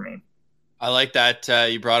tricky for me. I like that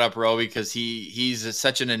you brought up Roby because he's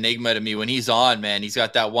such an enigma to me. When he's on, man, he's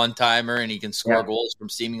got that one-timer and he can score goals from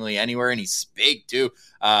seemingly anywhere, and he's big too.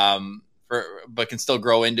 But can still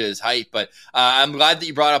grow into his height. But I'm glad that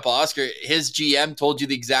you brought up Oscar. His GM told you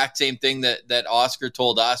the exact same thing that Oscar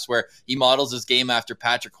told us, where he models his game after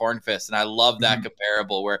Patrick Hornqvist. And I love that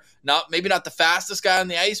comparable, where maybe not the fastest guy on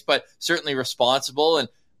the ice, but certainly responsible. And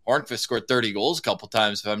Hornqvist scored 30 goals a couple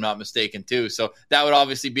times, if I'm not mistaken, too. So that would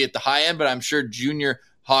obviously be at the high end, but I'm sure junior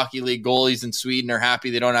hockey league goalies in Sweden are happy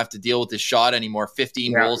they don't have to deal with his shot anymore.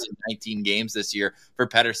 15 goals in 19 games this year for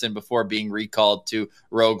Pettersson before being recalled to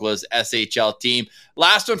Rogla's SHL team.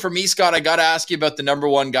 Last one for me, Scott. I got to ask you about the number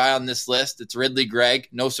one guy on this list. It's Ridly Greig.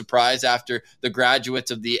 No surprise after the graduates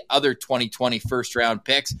of the other 2020 first-round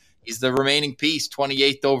picks. He's the remaining piece,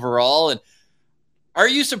 28th overall. And are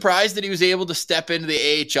you surprised that he was able to step into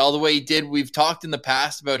the AHL the way he did? We've talked in the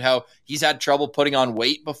past about how he's had trouble putting on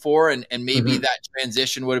weight before, and maybe that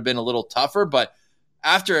transition would have been a little tougher. But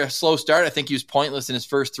after a slow start, I think he was pointless in his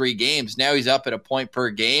first 3 games. Now he's up at a point per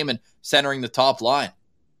game and centering the top line.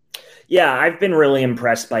 Yeah, I've been really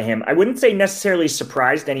impressed by him. I wouldn't say necessarily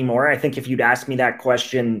surprised anymore. I think if you'd asked me that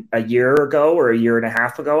question a year ago or a year and a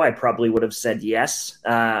half ago, I probably would have said yes.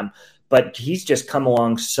 But he's just come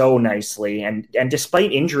along so nicely. And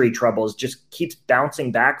despite injury troubles, just keeps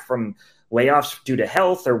bouncing back from layoffs due to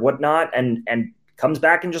health or whatnot and comes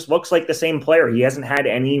back and just looks like the same player. He hasn't had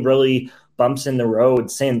any really bumps in the road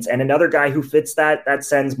since. And another guy who fits that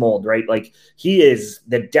Sens mold, right? Like he is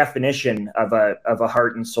the definition of a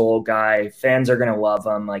heart and soul guy. Fans are going to love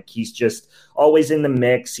him. Like he's just always in the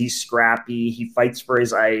mix. He's scrappy. He fights for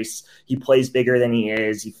his ice. He plays bigger than he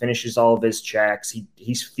is. He finishes all of his checks.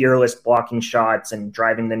 He's fearless blocking shots and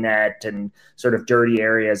driving the net and sort of dirty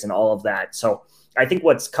areas and all of that. So I think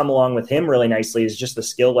what's come along with him really nicely is just the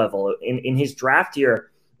skill level in his draft year.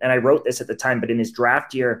 And I wrote this at the time, but in his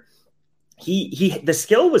draft year, the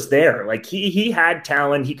skill was there. Like he had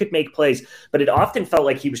talent, he could make plays, but it often felt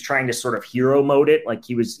like he was trying to sort of hero mode it. Like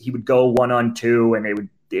he would go 1-on-2 and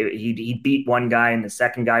he'd beat one guy and the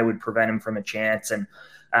second guy would prevent him from a chance. And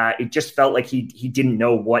it just felt like he didn't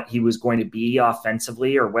know what he was going to be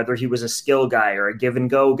offensively or whether he was a skill guy or a give and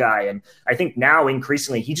go guy. And I think now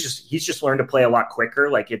increasingly he's just learned to play a lot quicker.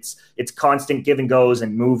 Like it's constant give and goes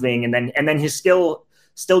and moving. And then his skill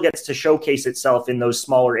still gets to showcase itself in those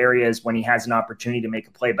smaller areas when he has an opportunity to make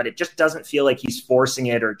a play, but it just doesn't feel like he's forcing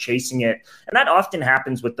it or chasing it. And that often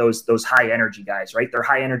happens with those high energy guys, right? They're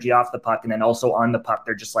high energy off the puck. And then also on the puck,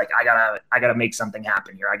 they're just like, I gotta make something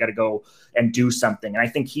happen here. I gotta go and do something. And I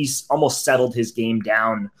think he's almost settled his game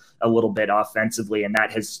down a little bit offensively. And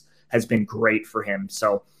that has been great for him.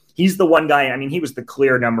 So he's the one guy. I mean, he was the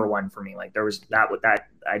clear number one for me. Like there was that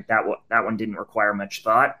one didn't require much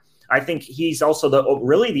thought. I think he's also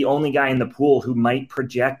really the only guy in the pool who might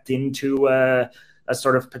project into a a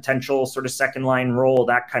sort of potential sort of second line role,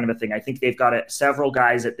 that kind of a thing. I think they've got several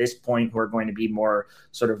guys at this point who are going to be more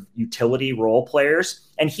sort of utility role players,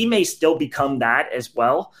 and he may still become that as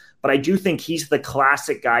well. But I do think he's the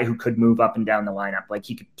classic guy who could move up and down the lineup. Like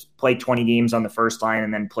he could play 20 games on the first line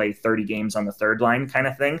and then play 30 games on the third line kind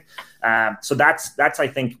of thing. So that's I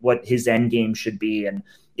think what his end game should be. And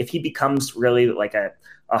if he becomes really like a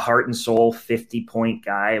heart and soul 50-point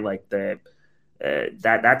guy, like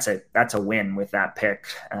that's a win with that pick.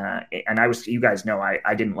 And you guys know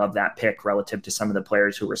I didn't love that pick relative to some of the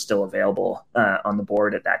players who were still available on the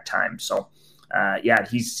board at that time. So.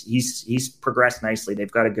 He's progressed nicely. They've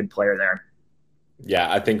got a good player there. Yeah,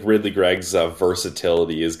 I think Ridly Greig's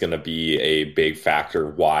versatility is going to be a big factor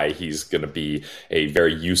why he's going to be a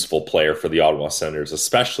very useful player for the Ottawa Senators,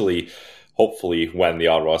 especially hopefully when the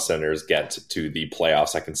Ottawa Senators get to the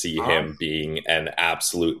playoffs. I can see him being an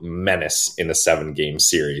absolute menace in a 7-game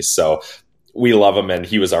series. So we love him, and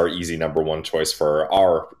he was our easy number one choice for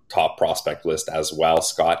our top prospect list as well,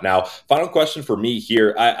 Scott. Now, final question for me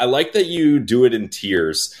here. I like that you do it in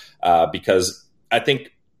tiers because I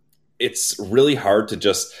think it's really hard to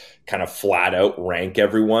just kind of flat out rank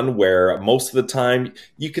everyone, where most of the time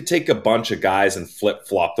you could take a bunch of guys and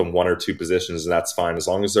flip-flop them 1 or 2 positions, and that's fine as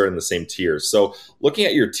long as they're in the same tiers. So looking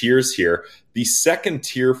at your tiers here, the second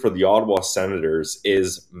tier for the Ottawa Senators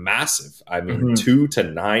is massive. I mean, 2 to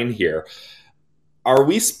 9 here. Are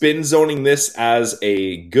we spin zoning this as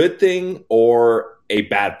a good thing or a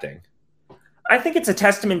bad thing? I think it's a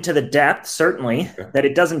testament to the depth, certainly, that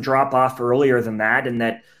it doesn't drop off earlier than that, and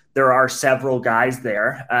that there are several guys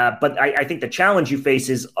there. But I think the challenge you face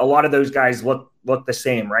is a lot of those guys look the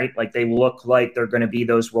same, right? Like they look like they're going to be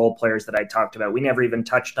those role players that I talked about. We never even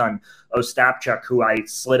touched on Ostapchuk, who I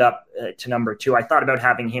slid up to number 2. I thought about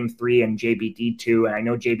having him 3 and JBD 2, and I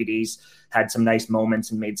know JBD's had some nice moments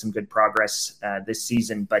and made some good progress this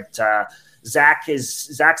season. But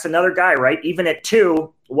Zach's another guy, right? Even at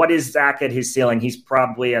 2, what is Zach at his ceiling? He's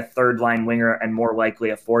probably a third-line winger and more likely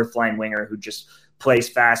a fourth-line winger who just plays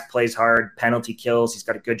fast, plays hard, penalty kills. He's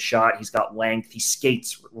got a good shot. He's got length. He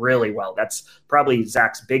skates really well. That's probably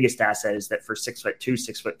Zach's biggest asset, is that for 6'2",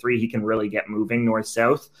 6'3", he can really get moving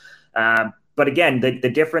north-south. But again, the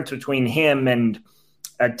difference between him and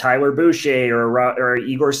Tyler Boucher or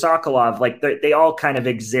Igor Sokolov, like they all kind of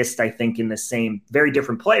exist, I think, in the same, very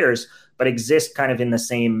different players, but exist kind of in the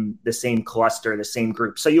same cluster, the same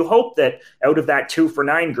group. So you hope that out of that 2 for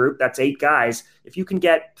 9 group, that's 8 guys, if you can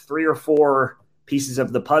get 3 or 4 pieces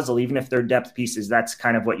of the puzzle, even if they're depth pieces, that's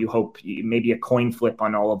kind of what you hope. Maybe a coin flip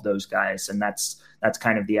on all of those guys, and that's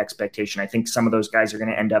kind of the expectation. I think some of those guys are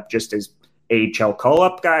going to end up just as AHL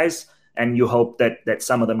call-up guys, and you hope that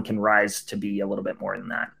some of them can rise to be a little bit more than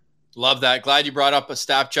that. Love that. Glad you brought up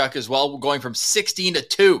Ostapchuk as well. We're going from 16 to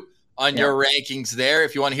 2 on your rankings there.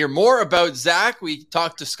 If you want to hear more about Zach, we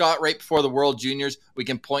talked to Scott right before the World Juniors. We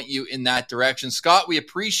can point you in that direction. Scott, we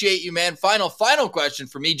appreciate you, man. Final question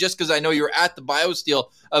for me, just because I know you were at the BioSteel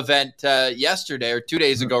event yesterday, or 2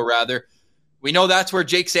 days ago, rather. We know that's where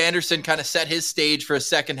Jake Sanderson kind of set his stage for a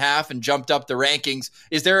second half and jumped up the rankings.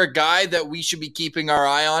 Is there a guy that we should be keeping our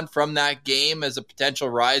eye on from that game as a potential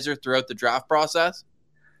riser throughout the draft process?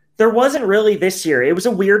 There wasn't really this year. It was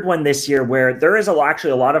a weird one this year where there is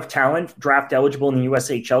actually a lot of talent draft eligible in the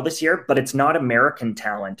USHL this year, but it's not American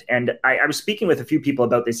talent. And I was speaking with a few people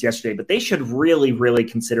about this yesterday, but they should really, really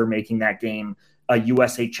consider making that game a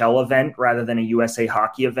USHL event rather than a USA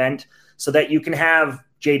Hockey event, so that you can have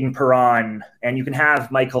Jaden Perron and you can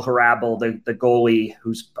have Michael Hrabal, the goalie,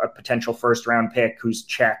 who's a potential first-round pick, who's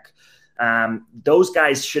Czech. Those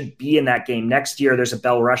guys should be in that game. Next year, there's a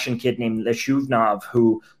Belarusian kid named Leshuvnov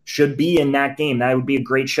who should be in that game. That would be a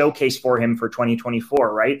great showcase for him for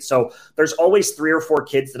 2024, right? So there's always 3 or 4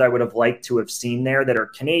 kids that I would have liked to have seen there that are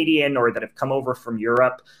Canadian or that have come over from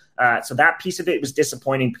Europe. So that piece of it was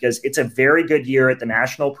disappointing because it's a very good year at the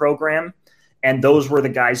national program, and those were the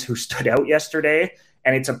guys who stood out yesterday.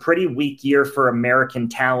 And it's a pretty weak year for American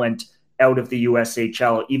talent out of the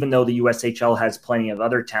USHL, even though the USHL has plenty of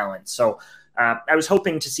other talent. So I was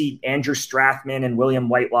hoping to see Andrew Strathman and William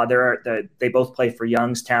Whitelaw. They both play for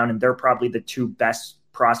Youngstown, and they're probably the 2 best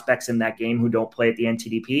prospects in that game who don't play at the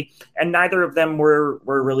NTDP. And neither of them were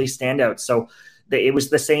really standouts. So it was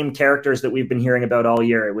the same characters that we've been hearing about all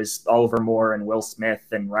year. It was Oliver Moore and Will Smith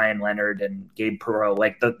and Ryan Leonard and Gabe Perreault.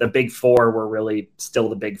 Like the big 4 were really still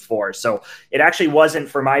the big 4. So it actually wasn't,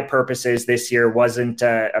 for my purposes this year, wasn't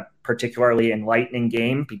a particularly enlightening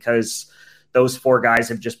game because those 4 guys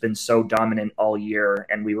have just been so dominant all year,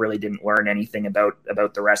 and we really didn't learn anything about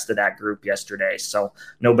the rest of that group yesterday. So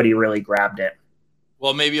nobody really grabbed it.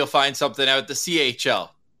 Well, maybe you'll find something out at the CHL.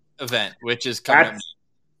 event, which is coming up.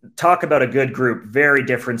 Talk about a good group. Very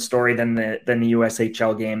different story than the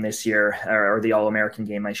USHL game this year, or the All-American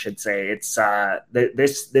game, I should say. It's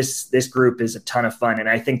this group is a ton of fun, and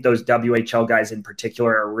I think those WHL guys in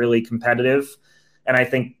particular are really competitive. And I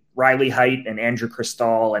think Riley Height and Andrew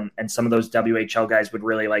Cristal and some of those WHL guys would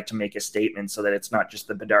really like to make a statement so that it's not just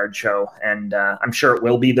the Bedard show. And I'm sure it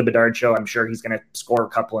will be the Bedard show. I'm sure he's going to score a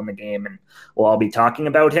couple in the game, and we'll all be talking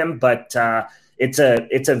about him. But it's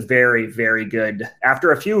a very, very good,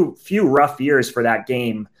 after a few rough years for that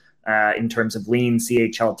game in terms of lean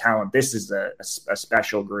CHL talent, this is a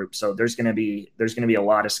special group. So there's going to be a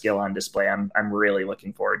lot of skill on display. I'm really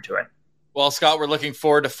looking forward to it. Well, Scott, we're looking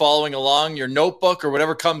forward to following along your notebook or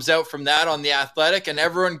whatever comes out from that on The Athletic. And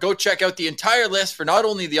everyone, go check out the entire list for not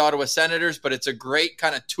only the Ottawa Senators, but it's a great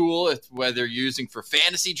kind of tool, whether you're using for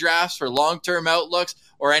fantasy drafts, for long-term outlooks,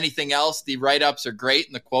 or anything else. The write-ups are great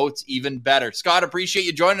and the quotes even better. Scott, appreciate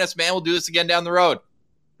you joining us, man. We'll do this again down the road.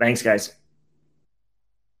 Thanks, guys.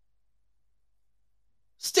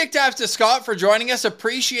 Stick taps to Scott for joining us.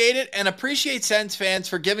 Appreciate it, and appreciate Sens fans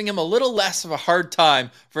for giving him a little less of a hard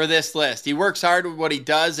time for this list. He works hard with what he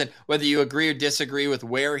does, and whether you agree or disagree with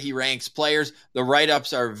where he ranks players, the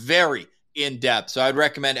write-ups are very in-depth. So I'd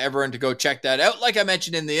recommend everyone to go check that out. Like I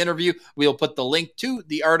mentioned in the interview, we'll put the link to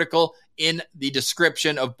the article in the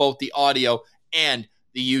description of both the audio and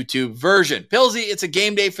the YouTube version. Pilsy, it's a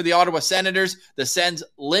game day for the Ottawa Senators. The Sens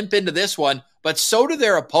limp into this one, but so do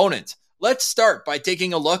their opponents. Let's start by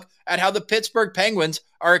taking a look at how the Pittsburgh Penguins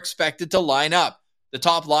are expected to line up. The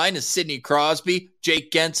top line is Sidney Crosby,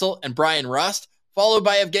 Jake Gensel, and Brian Rust, followed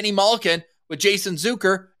by Evgeny Malkin with Jason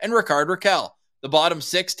Zucker and Rickard Rakell. The bottom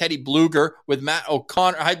six, Teddy Bluger with Matt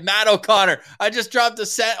O'Connor. I just dropped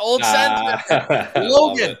a old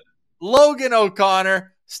sentence. Logan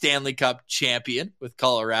O'Connor, Stanley Cup champion with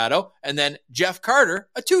Colorado. And then Jeff Carter,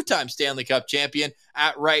 a two-time Stanley Cup champion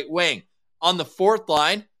at right wing. On the fourth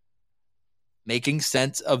line, making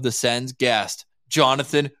sense of the Sens guest,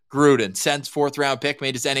 Jonathan Gruden. Sens fourth-round pick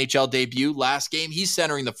made his NHL debut last game. He's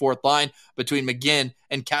centering the fourth line between McGinn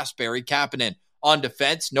and Kasperi Kapanen. On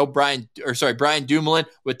defense, Brian Dumoulin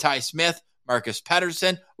with Ty Smith, Marcus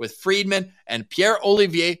Pettersson with Friedman, and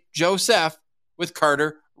Pierre-Olivier Joseph with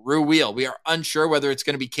Carter Ruweel. We are unsure whether it's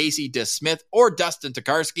going to be Casey DeSmith or Dustin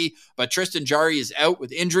Tokarski, but Tristan Jarry is out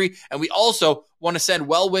with injury, and we also want to send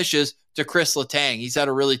well wishes to Chris Letang. He's had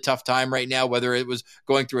a really tough time right now, whether it was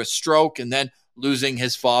going through a stroke and then losing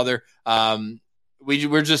his father.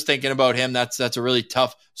 We're just thinking about him. That's a really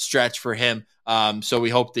tough stretch for him. So we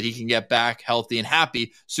hope that he can get back healthy and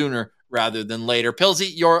happy sooner rather than later. Pilsy,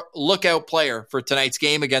 your lookout player for tonight's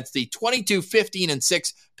game against the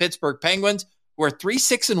 22-15-6 Pittsburgh Penguins, who are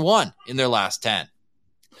 3-6-1 in their last 10.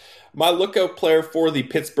 My lookout player for the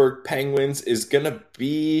Pittsburgh Penguins is going to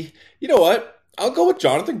be, you know what? I'll go with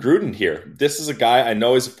Jonathan Gruden here. This is a guy, I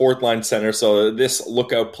know he's a fourth-line center, so this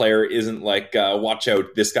lookout player isn't like, watch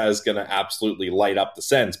out, this guy is going to absolutely light up the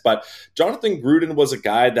Sens. But Jonathan Gruden was a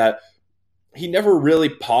guy that he never really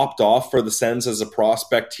popped off for the Sens as a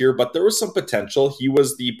prospect here, but there was some potential. He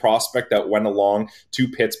was the prospect that went along to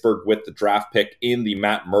Pittsburgh with the draft pick in the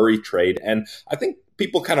Matt Murray trade, and I think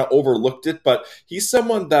people kind of overlooked it, but he's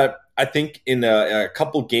someone that I think in a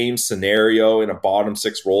couple game scenario, in a bottom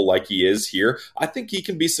six role like he is here, I think he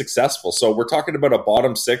can be successful. So we're talking about a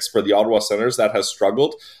bottom six for the Ottawa Senators that has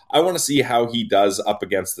struggled. I want to see how he does up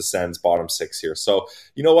against the Sens bottom six here. So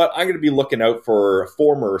you know what? I'm going to be looking out for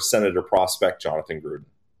former Senator prospect Jonathan Gruden.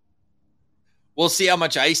 We'll see how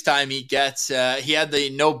much ice time he gets. He had the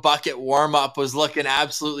no bucket warm up, was looking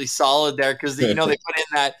absolutely solid there because they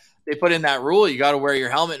put in that rule. You got to wear your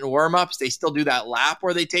helmet in warm-ups. They still do that lap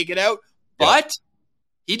where they take it out. But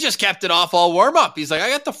he just kept it off all warm-up. He's like, I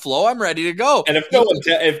got the flow. I'm ready to go. And if no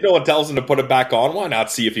one tells him to put it back on, why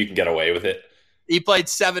not see if you can get away with it? He played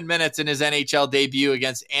 7 minutes in his NHL debut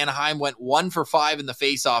against Anaheim, went 1 for 5 in the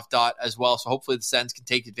faceoff dot as well. So hopefully the Sens can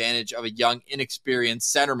take advantage of a young,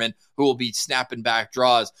 inexperienced centerman who will be snapping back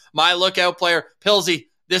draws. My lookout player, Pilsy,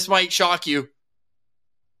 this might shock you.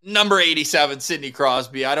 Number 87, Sidney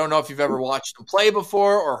Crosby. I don't know if you've ever watched him play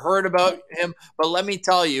before or heard about him, but let me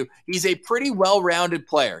tell you, he's a pretty well-rounded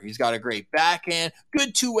player. He's got a great backhand,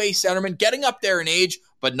 good two-way centerman, getting up there in age,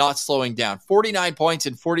 but not slowing down. 49 points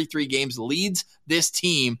in 43 games, leads this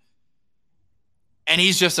team, and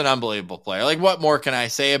he's just an unbelievable player. Like, what more can I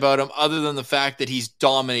say about him other than the fact that he's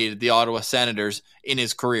dominated the Ottawa Senators in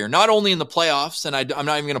his career? Not only in the playoffs, and I'm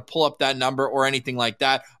not even going to pull up that number or anything like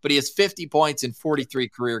that, but he has 50 points in 43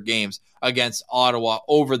 career games against Ottawa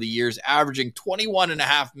over the years, averaging 21 and a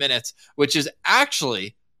half minutes, which is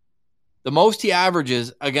actually the most he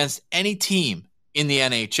averages against any team in the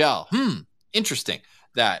NHL. Interesting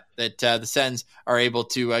that the Sens are able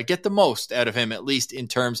to get the most out of him, at least in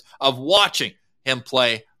terms of watching him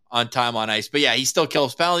play on time on ice. But yeah, he still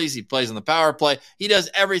kills penalties. He plays on the power play. He does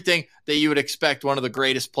everything that you would expect one of the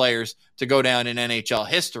greatest players to go down in NHL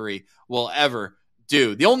history will ever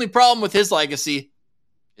do. The only problem with his legacy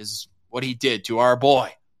is what he did to our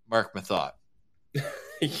boy, Marc Methot.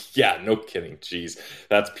 Yeah, no kidding. Jeez,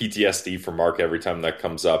 that's PTSD for Mark every time that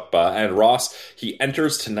comes up. And Ross, he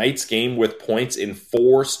enters tonight's game with points in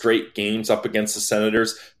 4 straight games up against the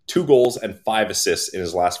Senators, 2 goals and 5 assists in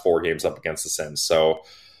his last 4 games up against the Sens. So,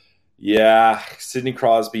 yeah, Sidney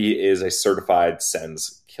Crosby is a certified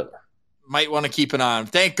Sens killer. Might want to keep an eye on him.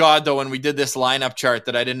 Thank God, though, when we did this lineup chart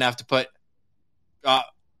that I didn't have to put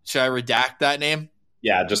should I redact that name?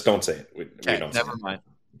 Yeah, just don't say it. We don't never mind.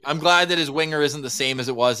 I'm glad that his winger isn't the same as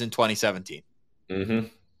it was in 2017. Mm-hmm.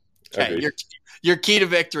 Okay, your key to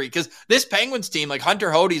victory. Because this Penguins team, like Hunter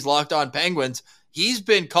Hode's Locked On Penguins, he's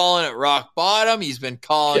been calling it rock bottom. He's been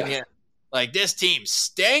calling it like this team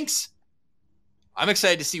stinks. I'm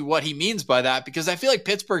excited to see what he means by that because I feel like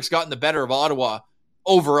Pittsburgh's gotten the better of Ottawa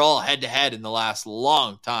overall head-to-head in the last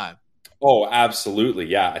long time. Oh, absolutely.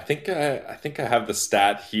 Yeah, I think I have the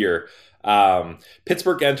stat here.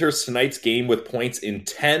 Pittsburgh enters tonight's game with points in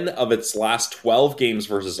 10 of its last 12 games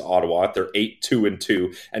versus Ottawa. They're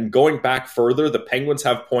 8-2-2. And going back further, the Penguins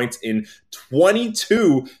have points in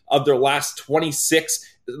 22 of their last 26.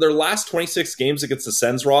 Their last 26 games against the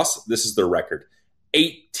Sens, Ross, this is their record.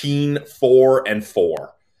 18-4-4.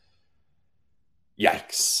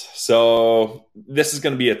 Yikes. So this is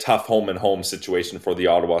going to be a tough home-and-home situation for the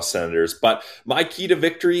Ottawa Senators. But my key to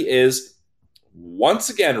victory is, once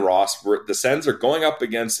again, Ross, the Sens are going up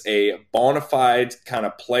against a bona fide kind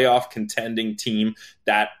of playoff contending team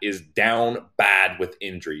that is down bad with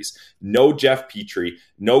injuries. No Jeff Petrie,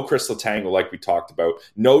 no Chris Letang, like we talked about,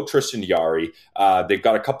 no Tristan Jarry. They've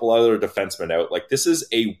got a couple other defensemen out. Like, this is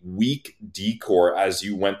a weak D-core as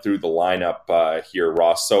you went through the lineup here,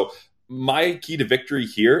 Ross. So my key to victory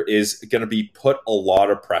here is going to be put a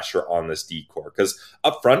lot of pressure on this D-core because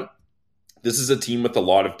up front, this is a team with a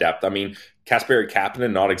lot of depth. I mean, Kasperi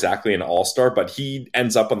Kapanen, not exactly an all-star, but he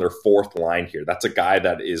ends up on their 4th line here. That's a guy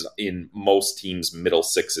that is in most teams' middle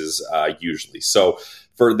sixes usually. So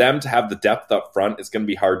for them to have the depth up front, it's going to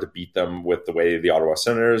be hard to beat them with the way the Ottawa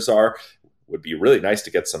Senators are. Would be really nice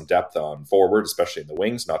to get some depth on forward, especially in the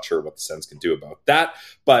wings. Not sure what the Sens can do about that.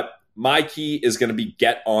 But my key is going to be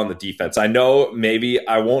get on the defense. I know maybe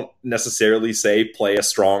I won't necessarily say play a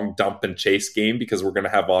strong dump and chase game because we're going to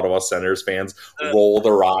have Ottawa Senators fans roll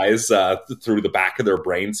their eyes through the back of their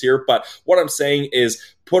brains here. But what I'm saying is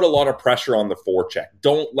put a lot of pressure on the forecheck.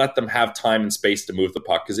 Don't let them have time and space to move the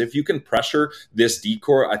puck, because if you can pressure this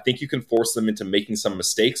D-core, I think you can force them into making some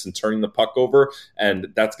mistakes and turning the puck over, and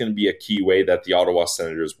that's going to be a key way that the Ottawa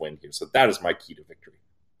Senators win here. So that is my key to victory.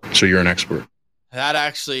 So you're an expert.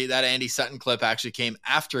 That Andy Sutton clip actually came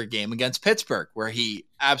after a game against Pittsburgh where he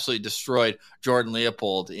absolutely destroyed Jordan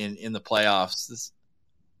Leopold in the playoffs.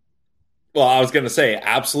 Well, I was going to say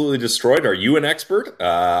absolutely destroyed. Are you an expert?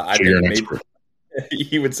 I think maybe expert.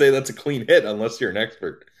 He would say that's a clean hit unless you're an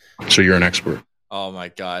expert. So you're an expert. Oh my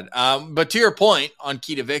God. But to your point on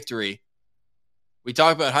key to victory, we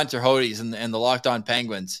talked about Hunter Hodes and the Locked On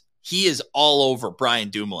Penguins. He is all over Brian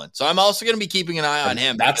Dumoulin. So I'm also going to be keeping an eye on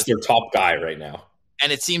him. That's their top guy right now.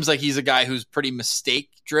 And it seems like he's a guy who's pretty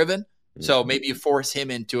mistake-driven. So maybe you force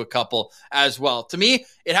him into a couple as well. To me,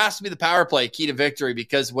 it has to be the power play key to victory,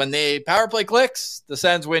 because when the power play clicks, the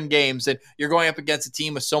Sens win games. And you're going up against a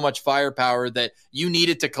team with so much firepower that you need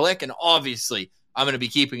it to click. And obviously, I'm going to be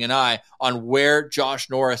keeping an eye on where Josh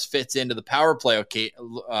Norris fits into the power play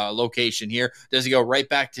location here. Does he go right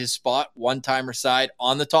back to his spot, one-timer side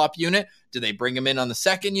on the top unit? Do they bring him in on the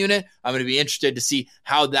second unit? I'm going to be interested to see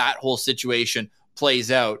how that whole situation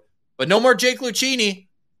plays out. But no more Jake Lucchini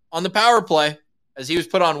on the power play, as he was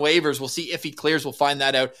put on waivers. We'll see if he clears. We'll find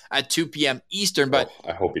that out at 2 p.m. Eastern. But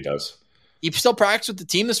I hope he does. He still practiced with the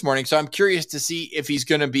team this morning, so I'm curious to see if he's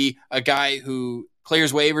going to be a guy who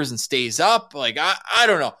clears waivers and stays up. Like, I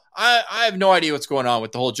don't know. I have no idea what's going on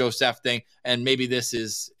with the whole Joseph thing, and maybe this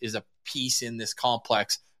is a piece in this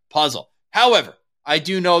complex puzzle. However, I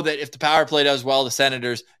do know that if the power play does well, the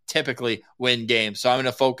Senators typically win games. So I'm going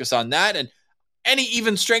to focus on that, and any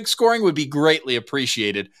even strength scoring would be greatly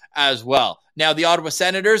appreciated as well. Now, the Ottawa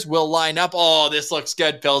Senators will line up. Oh, this looks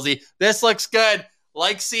good, Pilsy. This looks good.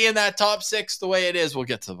 Like seeing that top 6 the way it is. We'll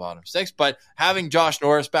get to the bottom 6, but having Josh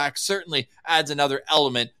Norris back certainly adds another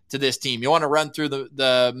element to this team. You want to run through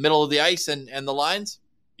the middle of the ice and the lines?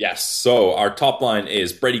 Yes. So our top line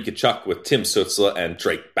is Brady Tkachuk with Tim Stützle and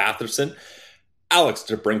Drake Batherson. Alex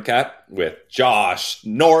DeBrincat with Josh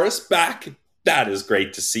Norris back. That is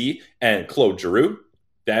great to see. And Claude Giroux.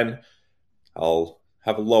 Then I'll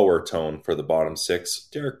have a lower tone for the bottom 6.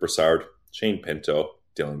 Derek Brassard, Shane Pinto,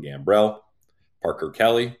 Dylan Gambrell, Parker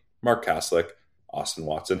Kelly, Mark Kaslick, Austin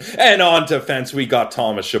Watson. And on defense, we got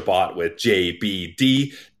Thomas Chabot with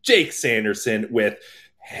JBD, Jake Sanderson with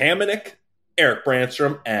Hamonic, Eric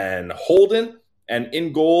Brandstrom, and Holden. And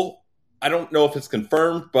in goal, I don't know if it's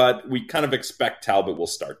confirmed, but we kind of expect Talbot will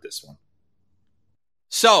start this one.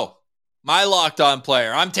 So, my locked on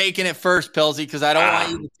player. I'm taking it first, Pilsy, because I don't want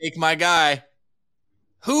you to take my guy.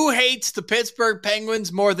 Who hates the Pittsburgh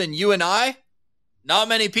Penguins more than you and I? Not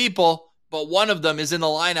many people, but one of them is in the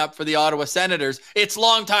lineup for the Ottawa Senators. It's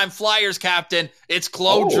longtime Flyers captain. It's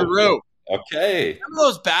Claude Giroux. Okay. Remember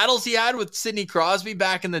those battles he had with Sidney Crosby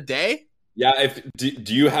back in the day? Yeah.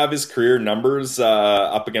 Do you have his career numbers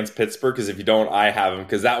up against Pittsburgh? Because if you don't, I have him.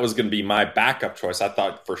 Because that was going to be my backup choice. I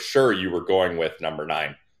thought for sure you were going with number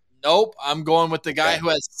 9. Nope. I'm going with the guy who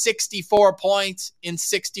has 64 points in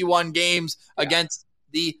 61 games against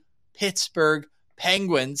the Pittsburgh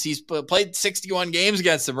Penguins. He's played 61 games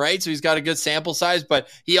against them, right? So he's got a good sample size, but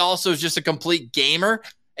he also is just a complete gamer.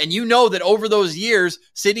 And you know that over those years,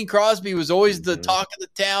 Sidney Crosby was always the talk of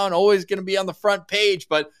the town, always going to be on the front page.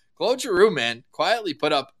 But Claude Giroux, man, quietly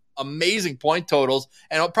put up amazing point totals,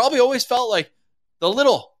 and it probably always felt like the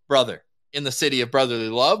little brother in the city of brotherly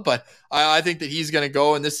love. But I think that he's going to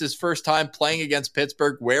go, and this is his first time playing against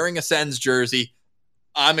Pittsburgh, wearing a Sens jersey.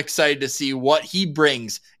 I'm excited to see what he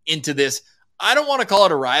brings into this. I don't want to call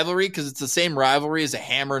it a rivalry because it's the same rivalry as a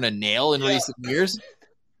hammer and a nail in recent years.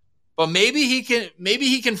 But maybe he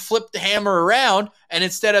can flip the hammer around, and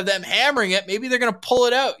instead of them hammering it, maybe they're going to pull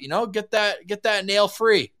it out. Get that nail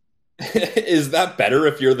free. Is that better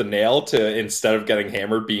if you're the nail to instead of getting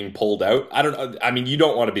hammered being pulled out? I don't know. I mean, you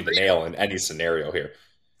don't want to be the nail in any scenario here.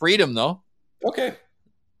 Freedom, though. Okay.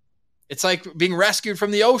 It's like being rescued from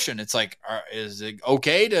the ocean. It's like, is it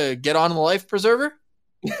okay to get on the life preserver?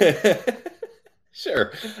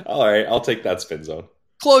 Sure. All right. I'll take that spin zone.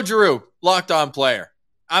 Claude Giroux, locked on player.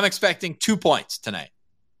 I'm expecting 2 points tonight.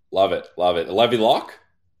 Love it. Love it. Levy lock?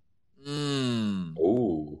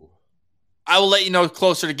 Ooh. I will let you know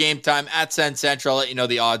closer to game time at Sen Central. I'll let you know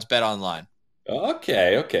the odds. Bet online.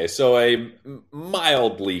 Okay. So a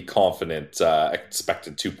mildly confident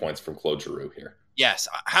expected 2 points from Claude Giroux here. Yes.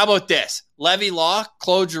 How about this? Levy lock,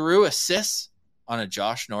 Claude Giroux assists on a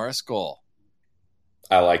Josh Norris goal.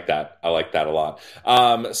 I like that. I like that a lot.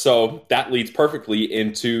 So that leads perfectly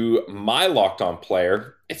into my locked on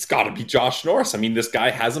player. It's got to be Josh Norris. I mean, this guy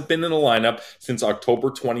hasn't been in the lineup since October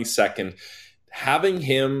 22nd. Having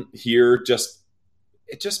him here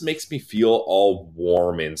it just makes me feel all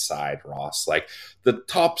warm inside, Ross. Like the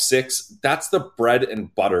top 6, that's the bread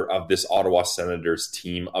and butter of this Ottawa Senators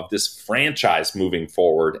team, of this franchise moving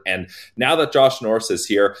forward. And now that Josh Norris is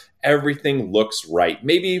here, everything looks right.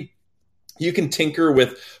 Maybe you can tinker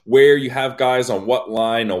with where you have guys on what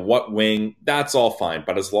line, on what wing. That's all fine.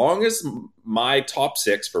 But as long as my top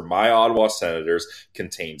 6 for my Ottawa Senators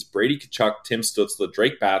contains Brady Tkachuk, Tim Stützle,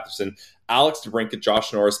 Drake Batherson, Alex DeBrincat,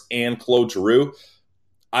 Josh Norris, and Claude Giroux,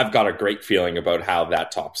 I've got a great feeling about how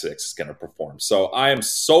that top 6 is going to perform. So I am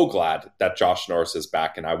so glad that Josh Norris is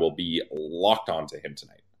back, and I will be locked on to him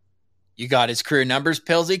tonight. You got his career numbers,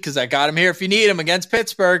 Pilsy, because I got him here if you need him against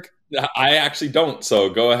Pittsburgh. I actually don't, so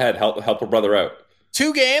go ahead. Help a brother out.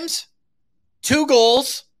 2 games, 2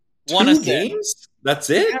 goals, 1 assist. 2 games? That's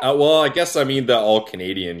it? Yeah. Well, I guess, the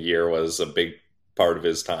All-Canadian year was a big part of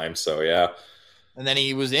his time, so yeah. And then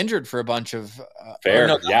he was injured for a bunch of... Fair,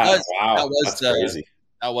 wow, that's crazy.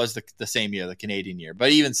 That was the same year, the Canadian year.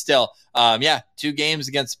 But even still, 2 games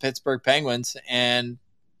against the Pittsburgh Penguins, and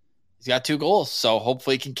he's got 2 goals. So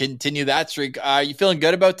hopefully he can continue that streak. Are you feeling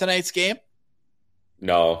good about tonight's game?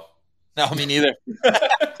 No, me neither.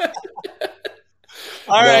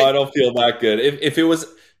 All right. I don't feel that good. If it was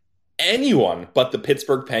anyone but the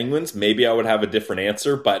Pittsburgh Penguins, maybe I would have a different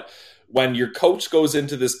answer. But when your coach goes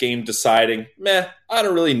into this game deciding, I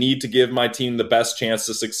don't really need to give my team the best chance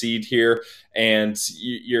to succeed here, and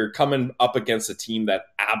you're coming up against a team that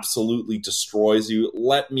absolutely destroys you,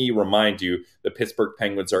 let me remind you, the Pittsburgh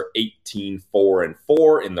Penguins are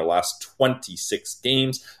 18-4-4 in their last 26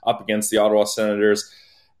 games up against the Ottawa Senators.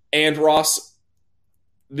 And Ross,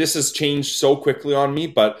 this has changed so quickly on me,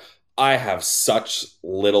 but I have such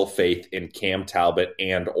little faith in Cam Talbot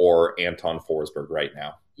and or Anton Forsberg right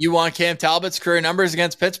now. You want Cam Talbot's career numbers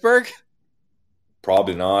against Pittsburgh?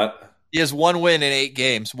 Probably not. He has 1 win in 8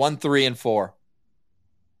 games, 1-3-4.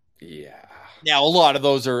 Yeah. Now, a lot of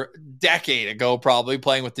those are a decade ago, probably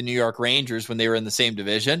playing with the New York Rangers when they were in the same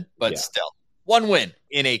division, but still. 1 win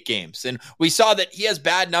in 8 games. And we saw that he has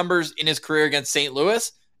bad numbers in his career against St. Louis,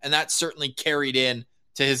 and that certainly carried in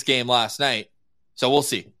to his game last night. So we'll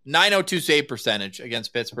see. .902 save percentage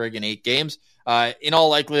against Pittsburgh in 8 games. In all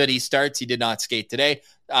likelihood, he starts. He did not skate today.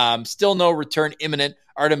 Still no return imminent.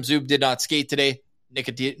 Artem Zub did not skate today.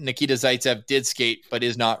 Nikita Zaitsev did skate, but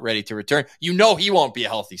is not ready to return. You know he won't be a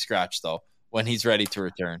healthy scratch, though, when he's ready to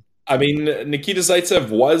return. I mean, Nikita Zaitsev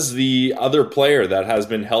was the other player that has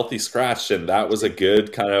been healthy scratched, and that was a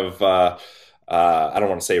good kind of, I don't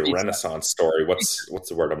want to say renaissance story. What's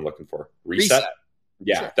the word I'm looking for? Reset?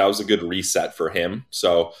 Yeah, sure. That was a good reset for him.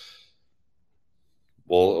 So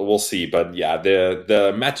we'll see. But yeah,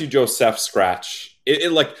 the Matthew Joseph scratch,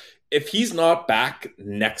 it like, if he's not back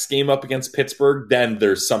next game up against Pittsburgh, then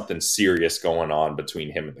there's something serious going on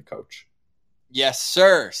between him and the coach. Yes,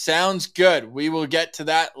 sir. Sounds good. We will get to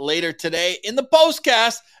that later today in the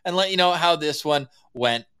postcast and let you know how this one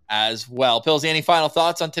went as well. Pillsy, any final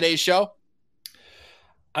thoughts on today's show?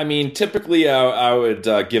 I mean, typically I would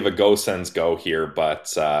give a go Sens go here,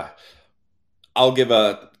 but I'll give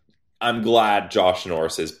I'm glad Josh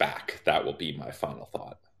Norris is back. That will be my final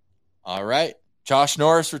thought. All right. Josh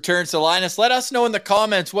Norris returns to Linus. Let us know in the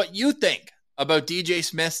comments what you think about DJ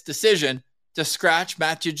Smith's decision to scratch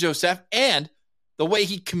Matthew Joseph and the way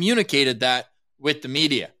he communicated that with the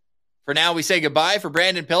media. For now, we say goodbye. For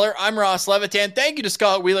Brandon Pillar, I'm Ross Levitan. Thank you to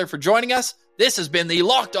Scott Wheeler for joining us. This has been the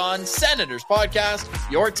Locked On Senators podcast,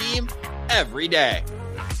 your team every day.